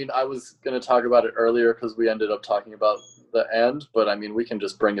 And I mean, I was going to talk about it earlier because we ended up talking about the end, but I mean, we can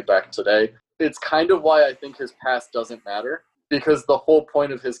just bring it back today. It's kind of why I think his past doesn't matter, because the whole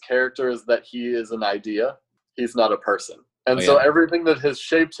point of his character is that he is an idea. He's not a person. And so everything that has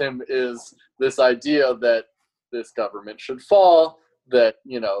shaped him is this idea that this government should fall, that,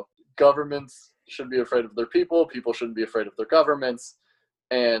 you know, governments should be afraid of their people shouldn't be afraid of their governments.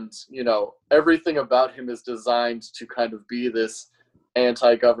 And, you know, everything about him is designed to kind of be this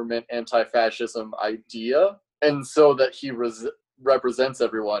anti-government, anti-fascism idea. And so that he represents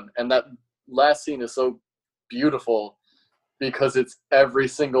everyone. And that last scene is so beautiful because it's every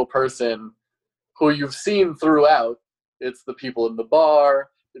single person who you've seen throughout. It's the people in the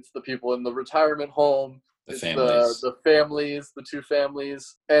bar, it's the people in the retirement home, the families, the two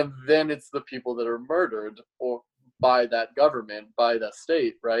families, and then it's the people that are murdered or by that government, by the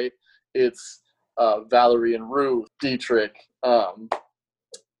state, right? It's Valerie and Ruth, Dietrich, the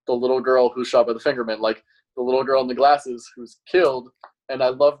little girl who's shot by the fingerman, like the little girl in the glasses who's killed. And I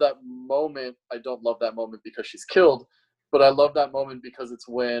love that moment. I don't love that moment because she's killed, but I love that moment because it's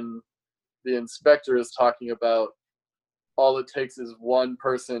when the inspector is talking about all it takes is one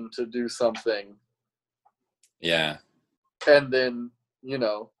person to do something. Yeah. And then, you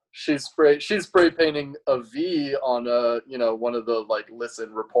know, she's spray painting a V on one of the like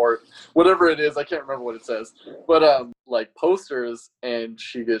listen report, whatever it is, I can't remember what it says, but like posters, and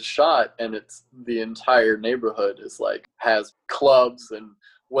she gets shot, and it's the entire neighborhood is like has clubs and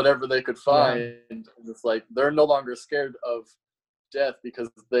whatever they could find. And it's like they're no longer scared of death because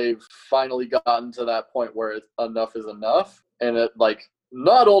they've finally gotten to that point where enough is enough. And it, like,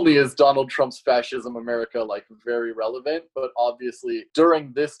 not only is Donald Trump's fascism America like very relevant, but obviously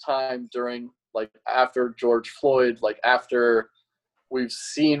during this time, during like after George Floyd, like after we've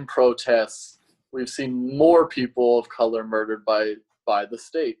seen protests, we've seen more people of color murdered by the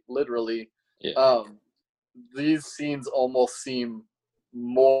state, literally. Yeah. These scenes almost seem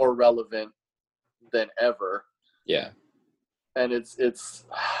more relevant than ever. Yeah. And it's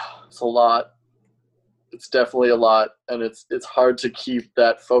a lot. It's definitely a lot, and it's hard to keep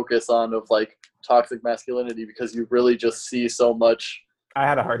that focus on of like toxic masculinity because you really just see so much. I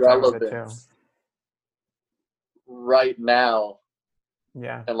had a hard time with it too. Right now.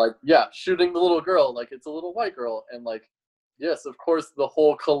 Yeah. And like, shooting the little girl, like it's a little white girl, and like, yes, of course, the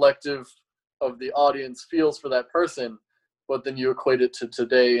whole collective of the audience feels for that person, but then you equate it to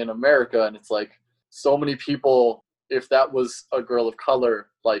today in America, and it's like so many people. If that was a girl of color,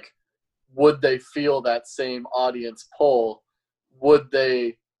 like, would they feel that same audience pull? Would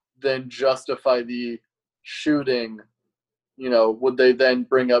they then justify the shooting? You know, would they then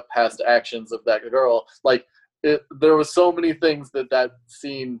bring up past actions of that girl? Like, there were so many things that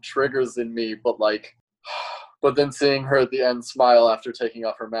scene triggers in me, but then seeing her at the end smile after taking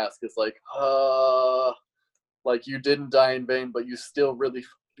off her mask is like you didn't die in vain, but you still really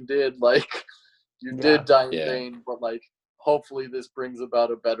did. Like, you did die in vain, but like, hopefully this brings about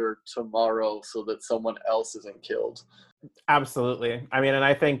a better tomorrow so that someone else isn't killed. Absolutely. I mean, and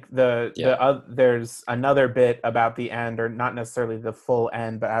I think there's another bit about the end, or not necessarily the full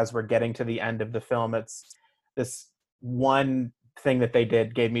end, but as we're getting to the end of the film, it's this one thing that they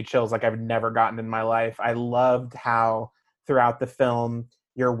did gave me chills like I've never gotten in my life. I loved how throughout the film,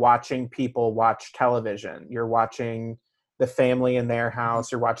 you're watching people watch television. You're watching the family in their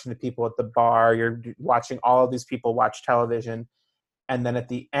house, you're watching the people at the bar, you're watching all of these people watch television. And then at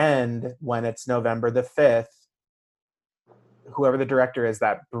the end, when it's November the 5th, whoever the director is,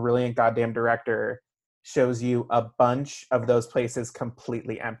 that brilliant goddamn director, shows you a bunch of those places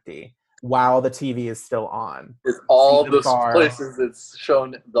completely empty while the TV is still on. It's all those places it's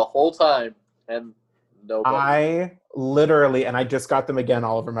shown the whole time, and nobody. I literally, and I just got them again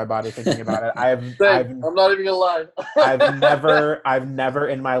all over my body thinking about it. I'm not even gonna lie. I've never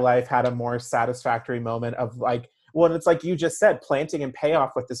in my life had a more satisfactory moment of like, well, it's like you just said, planting and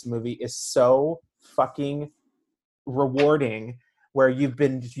payoff with this movie is so fucking rewarding where you've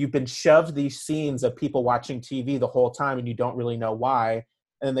been shoved these scenes of people watching TV the whole time and you don't really know why,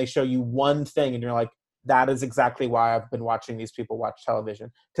 and then they show you one thing and you're like, that is exactly why I've been watching these people watch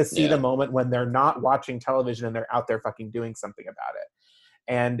television, to see the moment when they're not watching television and they're out there fucking doing something about it.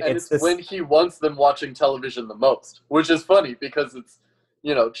 And it's this, when he wants them watching television the most, which is funny because it's,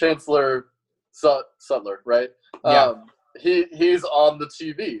 you know, Chancellor Sutler, right? Yeah. He's on the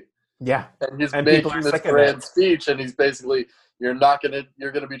TV. Yeah. And he's making this grand speech, and he's basically, you're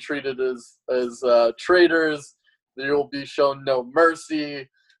gonna be treated as traitors. You'll be shown no mercy.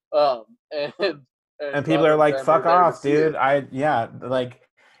 And people are like, fuck off, dude. That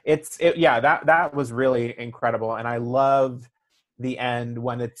was really incredible. And I love the end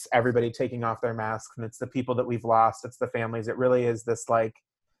when it's everybody taking off their masks and it's the people that we've lost. It's the families. It really is this like,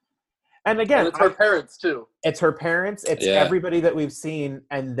 and again, it's her parents too. It's her parents. It's everybody that we've seen.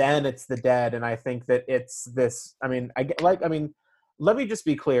 And then it's the dead. And I think that it's this, let me just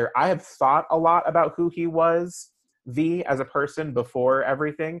be clear. I have thought a lot about who he was, V, as a person before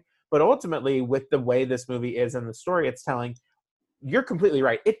everything. But ultimately, with the way this movie is and the story it's telling, you're completely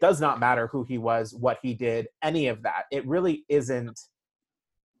right. It does not matter who he was, what he did, any of that. It really isn't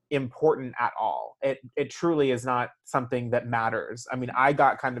important at all. It truly is not something that matters. I mean, I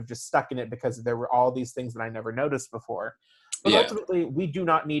got kind of just stuck in it because there were all these things that I never noticed before. But ultimately, we do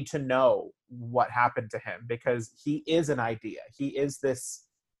not need to know what happened to him because he is an idea. He is this,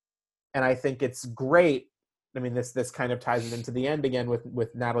 and I think it's great. I mean, this kind of ties it into the end again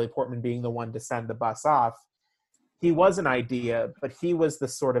with Natalie Portman being the one to send the bus off. He was an idea, but he was the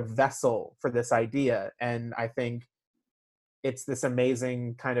sort of vessel for this idea. And I think it's this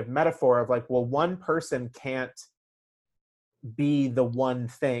amazing kind of metaphor of like, well, one person can't be the one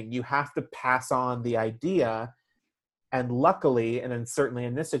thing. You have to pass on the idea. And luckily, and then certainly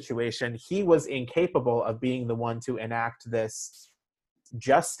in this situation, he was incapable of being the one to enact this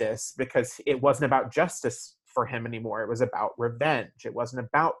justice because it wasn't about justice for him anymore. It was about revenge. It wasn't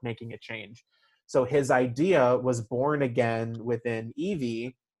about making a change. So his idea was born again within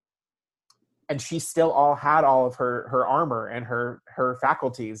Evie, and she still had all of her armor and her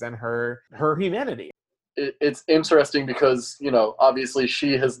faculties and her humanity. It's interesting because, you know, obviously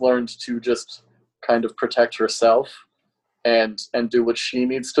she has learned to just kind of protect herself and do what she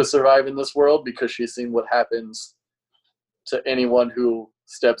needs to survive in this world because she's seen what happens to anyone who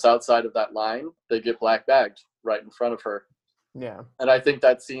steps outside of that line. They get black bagged right in front of her. Yeah. And I think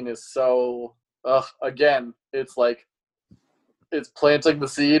that scene is so, again, it's like, it's planting the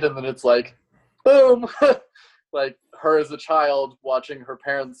seed and then it's like, boom! Like her as a child watching her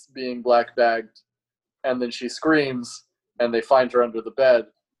parents being black bagged and then she screams and they find her under the bed.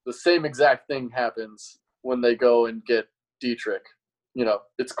 The same exact thing happens when they go and get Dietrich. You know,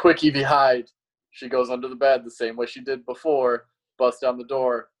 it's quick Evie hide. She goes under the bed the same way she did before, bust down the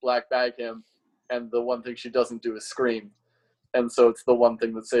door, black bag him, and the one thing she doesn't do is scream. And so it's the one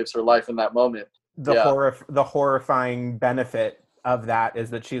thing that saves her life in that moment. The horrifying benefit of that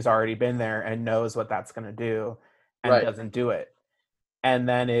is that she's already been there and knows what that's going to do and doesn't do it. And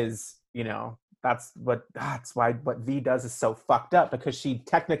then is, you know, that's why what V does is so fucked up because she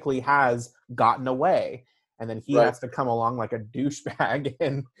technically has gotten away. And then he has to come along like a douchebag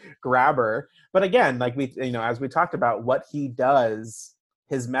and grab her. But again, like as we talked about, what he does,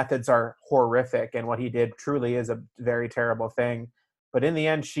 his methods are horrific, and what he did truly is a very terrible thing. But in the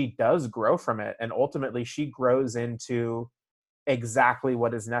end, she does grow from it, and ultimately, she grows into exactly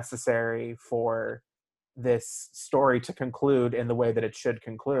what is necessary for this story to conclude in the way that it should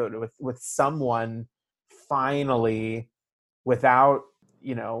conclude, with someone finally, without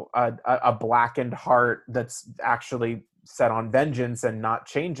a blackened heart that's actually set on vengeance and not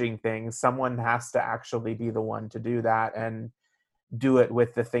changing things. Someone has to actually be the one to do that and do it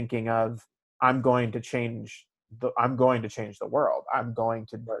with the thinking of, I'm going to change the world. I'm going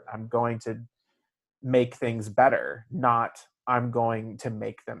to make things better, not I'm going to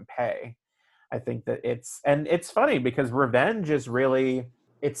make them pay. I think that it's funny because revenge is really,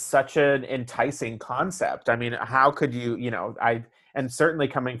 it's such an enticing concept. I mean, how could and certainly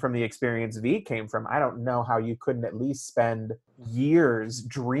coming from the experience V came from, I don't know how you couldn't at least spend years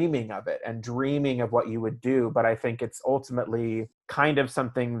dreaming of it and dreaming of what you would do. But I think it's ultimately kind of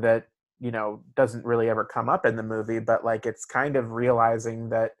something that, doesn't really ever come up in the movie, but like, it's kind of realizing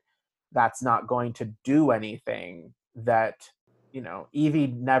that that's not going to do anything, that, Evie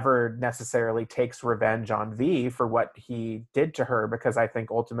never necessarily takes revenge on V for what he did to her, because I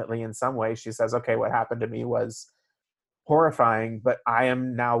think ultimately in some way she says, okay, what happened to me was horrifying, but I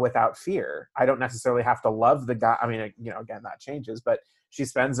am now without fear. I don't necessarily have to love the guy. I mean, again, that changes, but she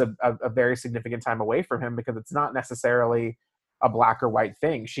spends a very significant time away from him because it's not necessarily a black or white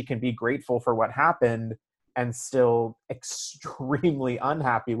thing. She can be grateful for what happened and still extremely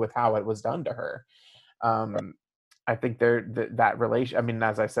unhappy with how it was done to her. I think that relation, I mean,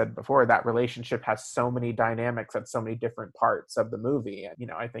 as I said before, that relationship has so many dynamics at so many different parts of the movie. And, you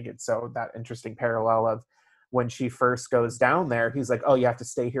know, I think it's so that interesting parallel of when she first goes down there, he's like, oh, you have to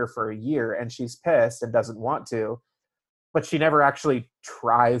stay here for a year. And she's pissed and doesn't want to, but she never actually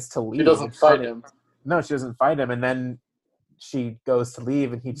tries to leave. She doesn't fight him. No, she doesn't fight him. And then she goes to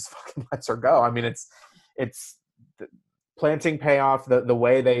leave and he just fucking lets her go. I mean, it's planting payoff, the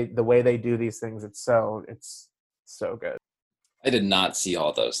way they do these things. It's so good. I did not see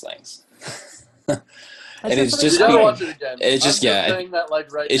all those things. And it's just, you gotta watch it again. It's just, yeah. That,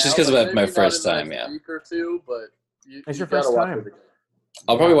 like, right it's just because of my first time, yeah. Week or two, but it's your first time.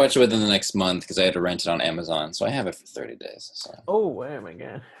 I'll probably watch it within the next month because I had to rent it on Amazon, so I have it for 30 days. So. Oh my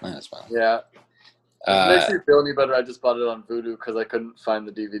god. That's fine. Yeah. It makes me feel any better. I just bought it on Vudu because I couldn't find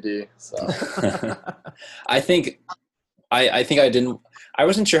the DVD. So I think I didn't. I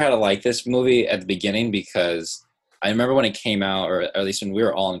wasn't sure how to like this movie at the beginning because I remember when it came out, or at least when we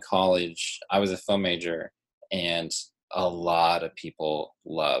were all in college. I was a film major, and a lot of people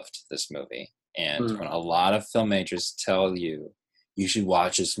loved this movie. And when a lot of film majors tell you, you should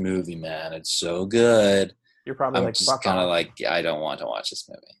watch this movie, man, it's so good. You're probably I'm like, just kind of like, I don't want to watch this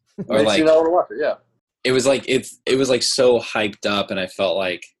movie. Or like, you not want to watch it, yeah. It was like it was like so hyped up, and I felt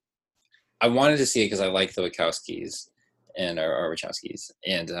like I wanted to see it because I like the Wachowskis and or Wachowskis,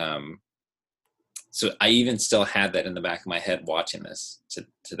 and so I even still had that in the back of my head watching this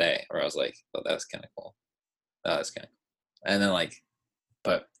today, where I was like, oh, that was kind of cool. That was kind of cool. And then like,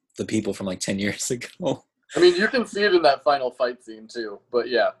 but the people from like 10 years ago. I mean, you can see it in that final fight scene too, but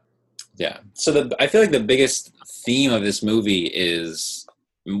yeah. Yeah. So I feel like the biggest theme of this movie is,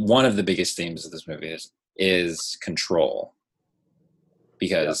 one of the biggest themes of this movie is control.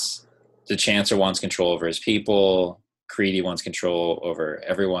 Because the Chancellor wants control over his people, Creedy wants control over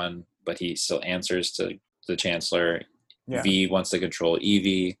everyone, but he still answers to the Chancellor. Yeah. V wants to control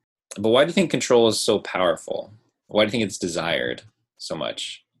Evie. But why do you think control is so powerful? Why do you think it's desired so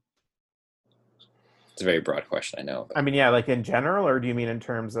much? It's a very broad question, I know. But. I mean, yeah, like in general, or do you mean in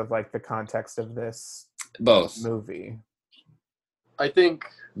terms of like the context of this both movie? I think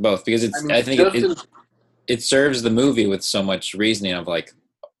both, because it serves the movie with so much reasoning of like,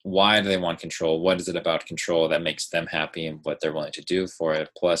 why do they want control? What is it about control that makes them happy and what they're willing to do for it?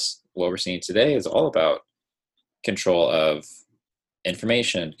 Plus, what we're seeing today is all about control of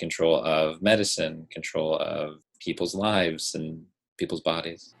information, control of medicine, control of people's lives and people's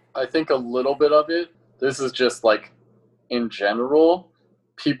bodies. I think a little bit of it, this is just like, in general,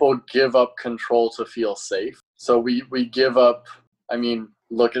 people give up control to feel safe. So we give up, I mean,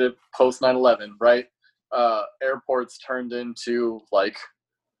 look at it post 9/11, right? Airports turned into like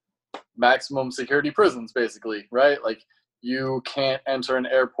maximum security prisons, basically, right? Like you can't enter an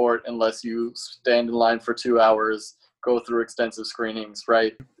airport unless you stand in line for 2 hours, go through extensive screenings,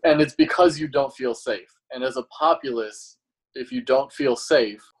 right? And it's because you don't feel safe. And as a populace, if you don't feel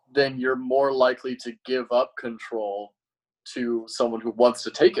safe, then you're more likely to give up control to someone who wants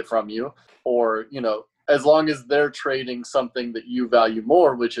to take it from you, or, you know, as long as they're trading something that you value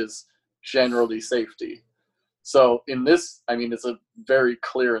more, which is generally safety. So in this, I mean, it's a very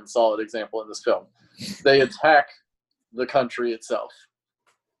clear and solid example in this film. They attack the country itself.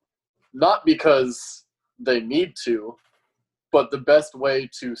 Not because they need to, but the best way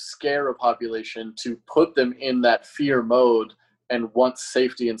to scare a population, to put them in that fear mode and want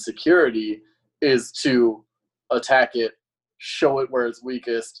safety and security, is to attack it, show it where it's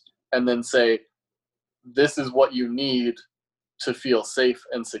weakest, and then say, this is what you need to feel safe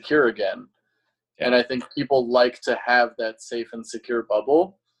and secure again. Yeah. And I think people like to have that safe and secure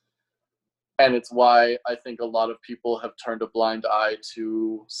bubble. And it's why I think a lot of people have turned a blind eye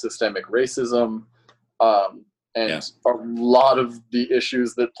to systemic racism, and a lot of the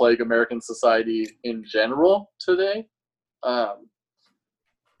issues that plague American society in general today,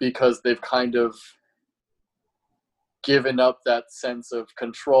 because they've kind of given up that sense of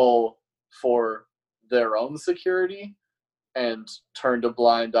control for their own security and turned a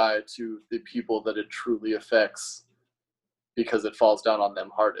blind eye to the people that it truly affects because it falls down on them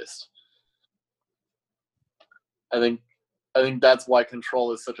hardest. I think that's why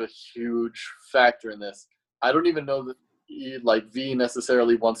control is such a huge factor in this. I don't even know that V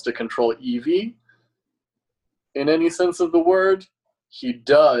necessarily wants to control Evie in any sense of the word. He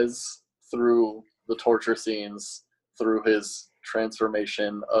does through the torture scenes, through his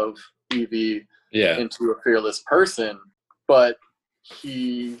transformation of Evie into a fearless person. But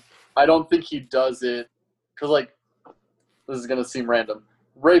I don't think he does it because, like, this is going to seem random.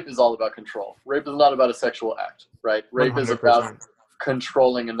 Rape is all about control. Rape is not about a sexual act, right? Rape 100%. Is about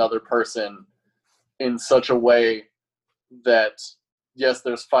controlling another person in such a way that, yes,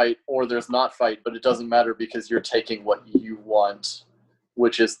 there's fight or there's not fight, but it doesn't matter because you're taking what you want,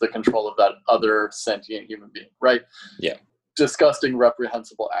 which is the control of that other sentient human being, right? Yeah. Disgusting,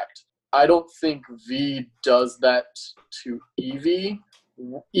 reprehensible act. I don't think V does that to Evie,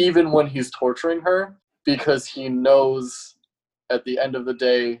 even when he's torturing her, because he knows at the end of the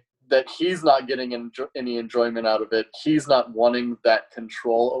day that he's not getting any enjoyment out of it. He's not wanting that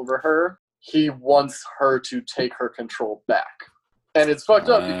control over her. He wants her to take her control back. And it's fucked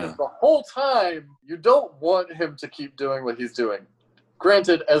up because the whole time you don't want him to keep doing what he's doing.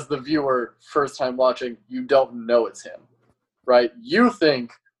 Granted, as the viewer, first time watching, you don't know it's him, right? You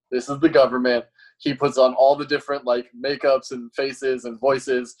think this is the government. He puts on all the different makeups and faces and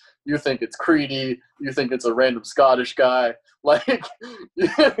voices. You think it's Creedy. You think it's a random Scottish guy. You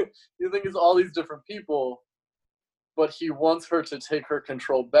think it's all these different people, but he wants her to take her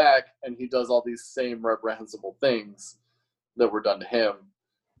control back, and he does all these same reprehensible things that were done to him.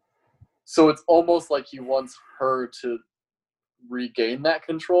 So it's almost like he wants her to regain that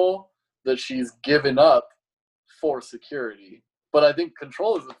control that she's given up for security. But I think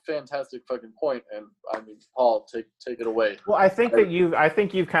control is a fantastic fucking point, and I mean, Paul, take it away. Well, I think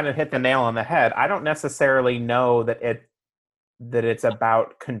you've kind of hit the nail on the head. I don't necessarily know that it's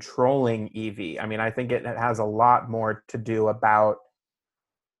about controlling Evie. I mean, I think it has a lot more to do about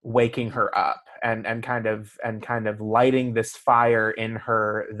waking her up and kind of lighting this fire in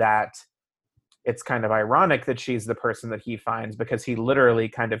her that it's kind of ironic that she's the person that he finds, because he literally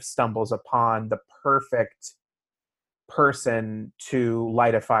kind of stumbles upon the perfect person to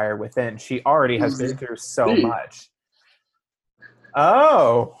light a fire within. She already has been through so much.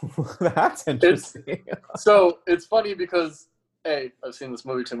 Oh, that's interesting. So it's funny because I've seen this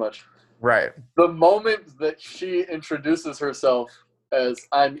movie too much. Right. The moment that she introduces herself as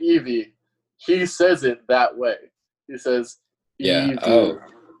I'm Evie, he says it that way. He says, Evie. Oh.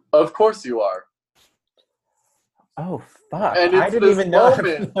 Of course you are. Oh, fuck. And it's I didn't even know.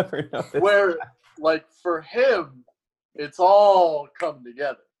 Moment where, for him, it's all come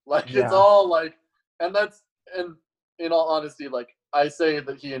together. It's all and in all honesty, I say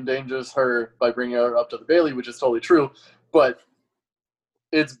that he endangers her by bringing her up to the Bailey, which is totally true, but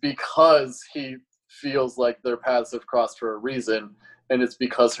it's because he feels like their paths have crossed for a reason, and it's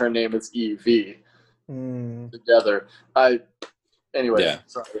because her name is Evie. Together. Anyway, yeah.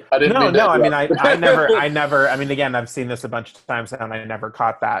 Sorry. I didn't mean no. I mean, I never. I mean, again, I've seen this a bunch of times and I never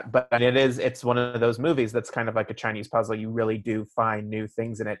caught that. But it's one of those movies that's kind of like a Chinese puzzle. You really do find new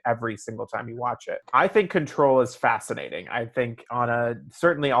things in it every single time you watch it. I think Control is fascinating. I think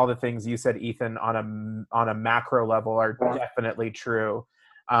certainly all the things you said, Ethan, on a macro level are definitely true.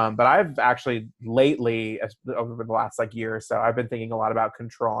 But I've actually lately, over the last year or so, I've been thinking a lot about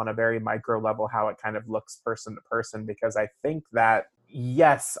Control on a very micro level, how it kind of looks person to person, because I think that,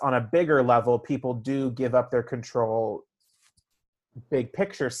 yes, on a bigger level, people do give up their control big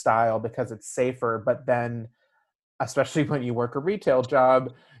picture style because it's safer. But then, especially when you work a retail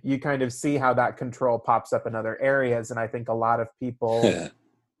job, you kind of see how that control pops up in other areas. And I think a lot of people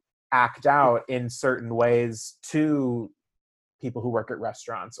act out in certain ways to people who work at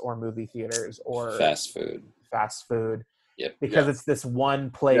restaurants or movie theaters or fast food. Yep. Because it's this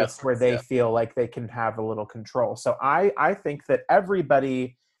one place where they feel like they can have a little control. So I think that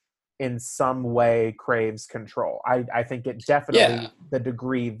everybody in some way craves control. I think it definitely, the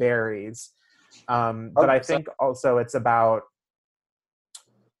degree varies. But I think also it's about,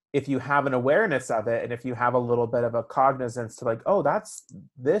 if you have an awareness of it, and if you have a little bit of a cognizance to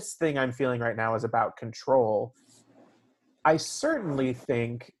this thing I'm feeling right now is about control. I certainly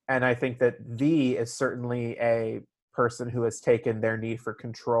think, and I think that V is certainly a person who has taken their need for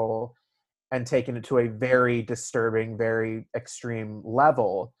control and taken it to a very disturbing, very extreme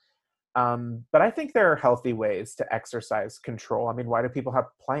level. But I think there are healthy ways to exercise control. I mean, why do people have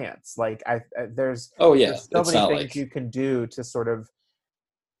plants? There's so many things you can do to sort of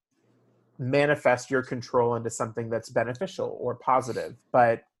manifest your control into something that's beneficial or positive.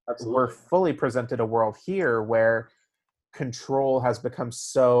 But we're fully presented a world here where control has become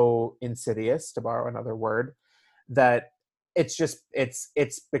so insidious, to borrow another word, that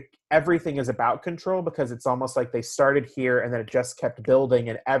everything is about control, because it's almost like they started here and then it just kept building,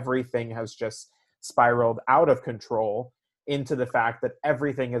 and everything has just spiraled out of control into the fact that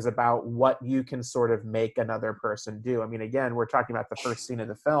everything is about what you can sort of make another person do. I mean, again, we're talking about the first scene of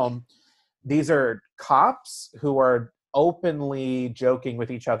the film. These are cops who are openly joking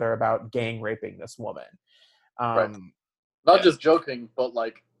with each other about gang raping this woman. Right. Not just joking, but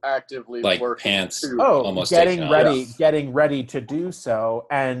like actively like working pants. to, almost getting ready to do so,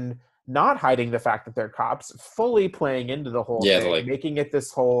 and not hiding the fact that they're cops, fully playing into the whole thing, making it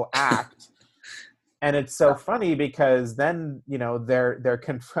this whole act. And it's so funny because then, you know, they're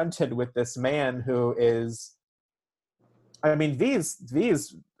confronted with this man who is, I mean,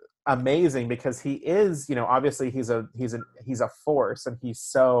 V's amazing because he is, you know, obviously he's a force, and he's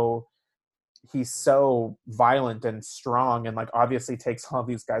so violent and strong, and like obviously takes all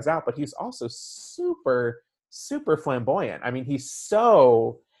these guys out, but he's also super, super flamboyant. I mean, he's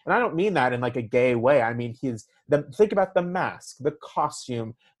so, and I don't mean that in like a gay way. I mean, think about the mask, the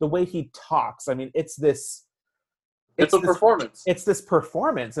costume, the way he talks. I mean, it's a performance. It's this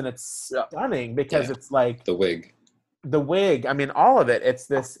performance, and it's stunning because it's like the wig. I mean, all of it.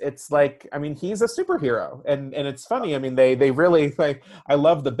 It's like, I mean, he's a superhero, and it's funny. I mean, they really, like, I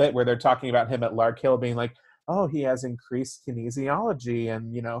love the bit where they're talking about him at Larkhill being like, oh, he has increased kinesiology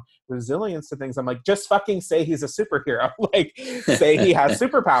and, you know, resilience to things. I'm like, just fucking say he's a superhero. Like, say he has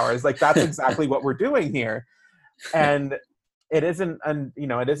superpowers. Like, that's exactly what we're doing here. And it isn't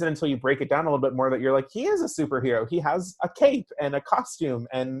until you break it down a little bit more that you're like, he is a superhero. He has a cape and a costume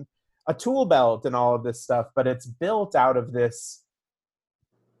and a tool belt and all of this stuff, but it's built out of this,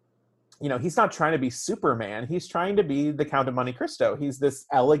 you know, he's not trying to be Superman. He's trying to be the Count of Monte Cristo. He's this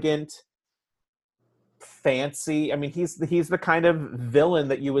elegant, fancy, I mean, he's the kind of villain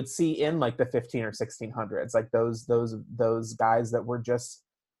that you would see in like the 15 or 1600s, like those guys that were just,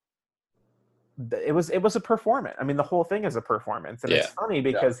 it was a performance. I mean, the whole thing is a performance. And it's funny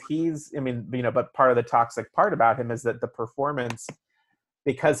because he's, I mean, you know, but part of the toxic part about him is that the performance,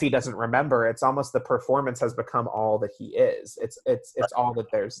 because he doesn't remember, it's almost the performance has become all that he is. It's all that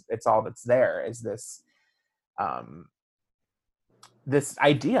it's all that's there is this, this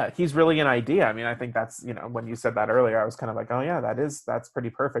idea. He's really an idea. I mean, I think that's, you know, when you said that earlier, I was kind of like, oh yeah, that's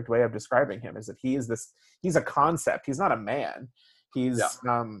pretty perfect way of describing him, is that he's a concept. He's not a man. He's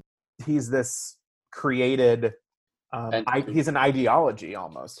this created, he's an ideology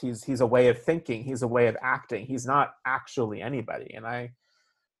almost. He's a way of thinking. He's a way of acting. He's not actually anybody. And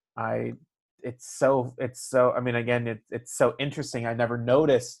it's so, I mean, again, it's so interesting. I never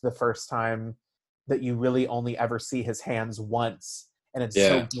noticed the first time that you really only ever see his hands once. And it's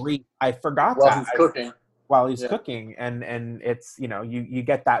so brief. I forgot while he's cooking. And it's, you know, you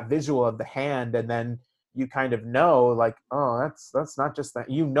get that visual of the hand, and then you kind of know, like, oh, that's not just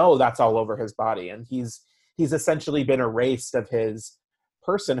that, you know, that's all over his body. And he's essentially been erased of his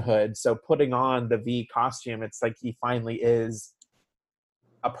personhood. So putting on the V costume, it's like he finally is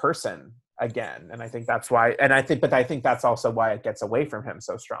a person again. And I think that's why, I think that's also why it gets away from him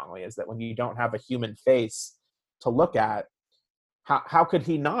so strongly, is that when you don't have a human face to look at, how could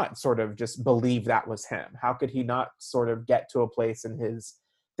he not sort of just believe that was him? How could he not sort of get to a place in his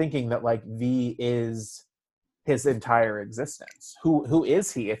thinking that like V is his entire existence? Who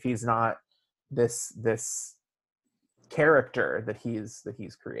is he if he's not this character that he's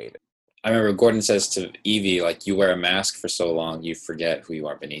created? I remember Gordon says to Evie, like, you wear a mask for so long, you forget who you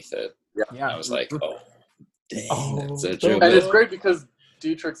are beneath it. Yeah. I was like, oh, dang, that's so true. And it's great because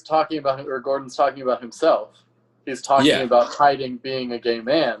Dietrich's talking about him, or Gordon's talking about himself. He's talking about hiding being a gay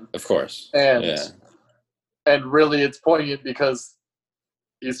man. Of course. And really it's poignant because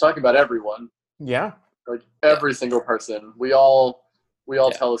he's talking about everyone. Yeah. Like every single person. We all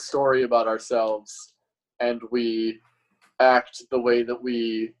tell a story about ourselves, and we act the way that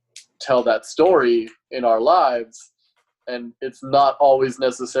we tell that story in our lives, and it's not always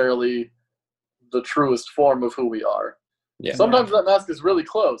necessarily the truest form of who we are. Yeah. Sometimes that mask is really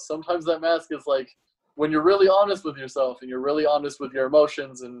close. Sometimes that mask is like, when you're really honest with yourself and you're really honest with your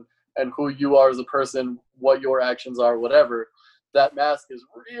emotions and who you are as a person, what your actions are, whatever, that mask is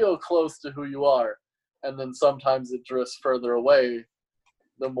real close to who you are. And then sometimes it drifts further away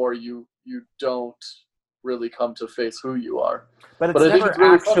the more you don't really come to face who you are. But it's never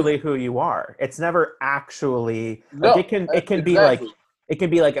really actually who you are. It's never actually, like, it can be like, it can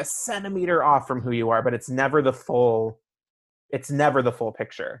be like a centimeter off from who you are, but it's never the full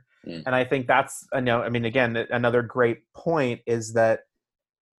picture. And I think that's, I mean, again, another great point is that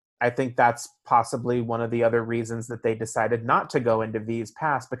I think that's possibly one of the other reasons that they decided not to go into V's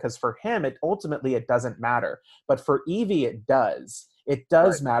past, because for him, it doesn't matter. But for Evie, it does. It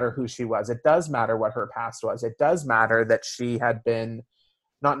does matter who she was. It does matter what her past was. It does matter that she had been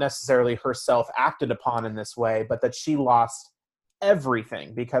not necessarily herself acted upon in this way, but that she lost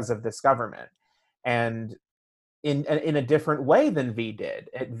everything because of this government. And in a different way than V did.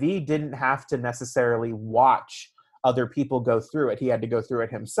 V didn't have to necessarily watch other people go through it. He had to go through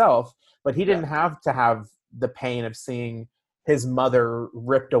it himself, but he didn't have to have the pain of seeing his mother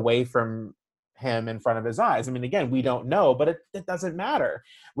ripped away from him in front of his eyes. I mean, again, we don't know, but it doesn't matter.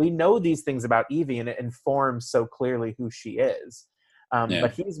 We know these things about Evie, and it informs so clearly who she is.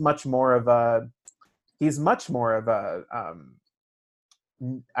 But he's much more of a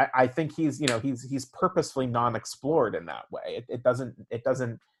I think he's purposefully non-explored in that way. It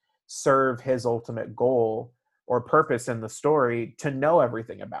doesn't serve his ultimate goal or purpose in the story to know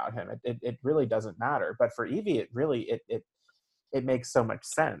everything about him. It really doesn't matter. But for Evie, it makes so much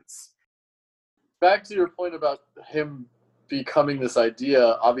sense. Back to your point about him becoming this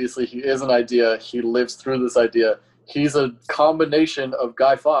idea, obviously he is an idea. He lives through this idea. He's a combination of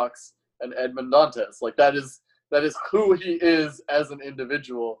Guy Fawkes and Edmond Dantes. Like that is who he is as an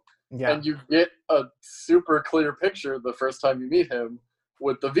individual. Yeah. And you get a super clear picture the first time you meet him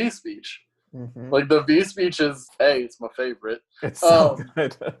with the V speech. Mm-hmm. Like the V speech is, it's my favorite. It's so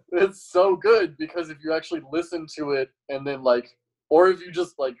good. It's so good because if you actually listen to it and then or if you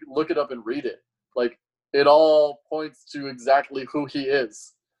just look it up and read it, it all points to exactly who he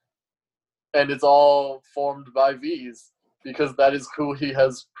is. And it's all formed by V's because that is who he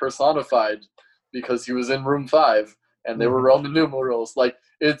has personified because he was in room 5 and they were Roman numerals.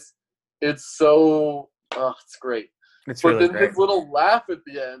 It's so, it's great. It's really great. His little laugh at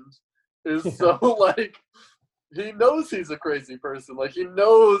the end is so he knows he's a crazy person. He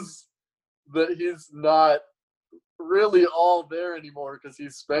knows that he's not really all there anymore because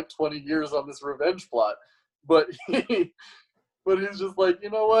he's spent 20 years on this revenge plot. But he's just you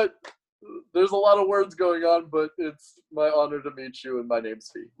know what? There's a lot of words going on, but it's my honor to meet you, and my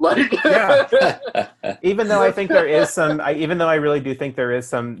name's Fee. Even though I think there is some, even though I really do think there is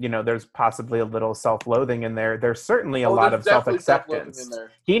some, there's possibly a little self-loathing in there. There's certainly a lot of self-acceptance.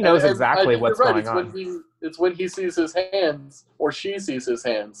 He knows exactly what's going on. It's when he sees his hands, or she sees his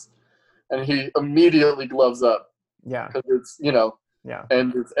hands, and he immediately gloves up. Yeah, because it's Yeah,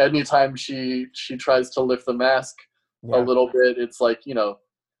 and it's anytime she tries to lift the mask a little bit, it's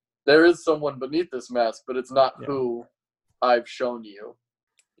there is someone beneath this mask, but it's not who I've shown you.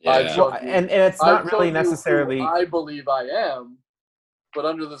 Yeah. And it's not really necessarily who I believe I am, but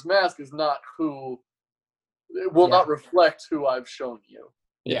under this mask is not who. It will not reflect who I've shown you.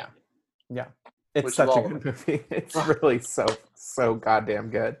 Yeah. It's such a good movie. It's really so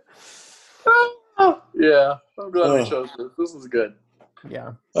goddamn good. Yeah, I'm glad we chose this. This is good.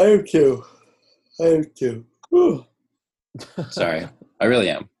 Yeah, I am too. Sorry, I really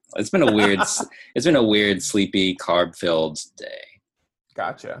am. It's been a weird, sleepy, carb-filled day.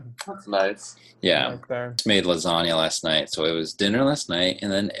 Gotcha. That's nice. Yeah. Right, made lasagna last night, so it was dinner last night,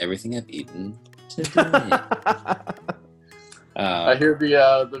 and then everything I've eaten today. I hear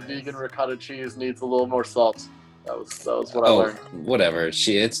the vegan ricotta cheese needs a little more salt. That was what I learned. Whatever.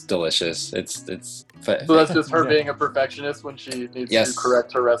 It's delicious. It's. So that's just her being a perfectionist when she needs to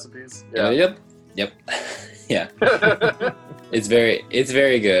correct her recipes. Yeah. Yep. Yeah. It's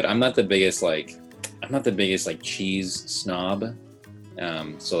very good. I'm not the biggest cheese snob.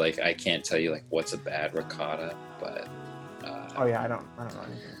 So I can't tell you what's a bad ricotta, but I don't know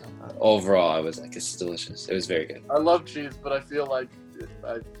anything about that. Overall, I was it's delicious. It was very good. I love cheese, but I feel like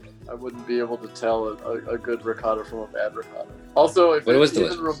I wouldn't be able to tell a good ricotta from a bad ricotta. Also, if it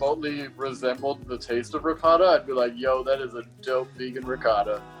even remotely resembled the taste of ricotta, I'd be like, yo, that is a dope vegan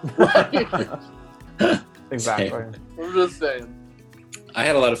ricotta. Exactly. I'm just saying. I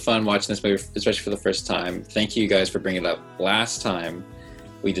had a lot of fun watching this movie, especially for the first time. Thank you guys for bringing it up last time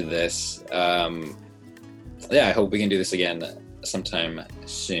we did this. I hope we can do this again sometime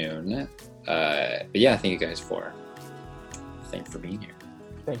soon. But yeah, thank you guys for being here.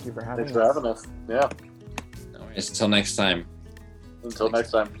 Thank you for having us. Thanks for having us. Yeah. No worries. Until next time.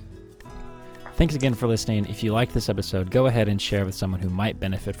 Next time. Thanks again for listening. If you liked this episode, go ahead and share with someone who might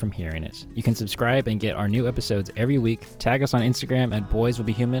benefit from hearing it. You can subscribe and get our new episodes every week. Tag us on Instagram at Boys Will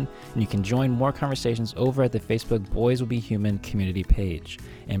Be Human, and you can join more conversations over at the Facebook Boys Will Be Human community page.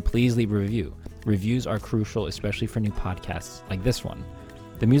 And please leave a review. Reviews are crucial, especially for new podcasts like this one.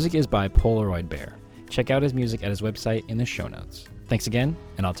 The music is by Polaroid Bear. Check out his music at his website in the show notes. Thanks again,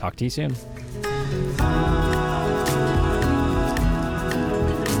 and I'll talk to you soon.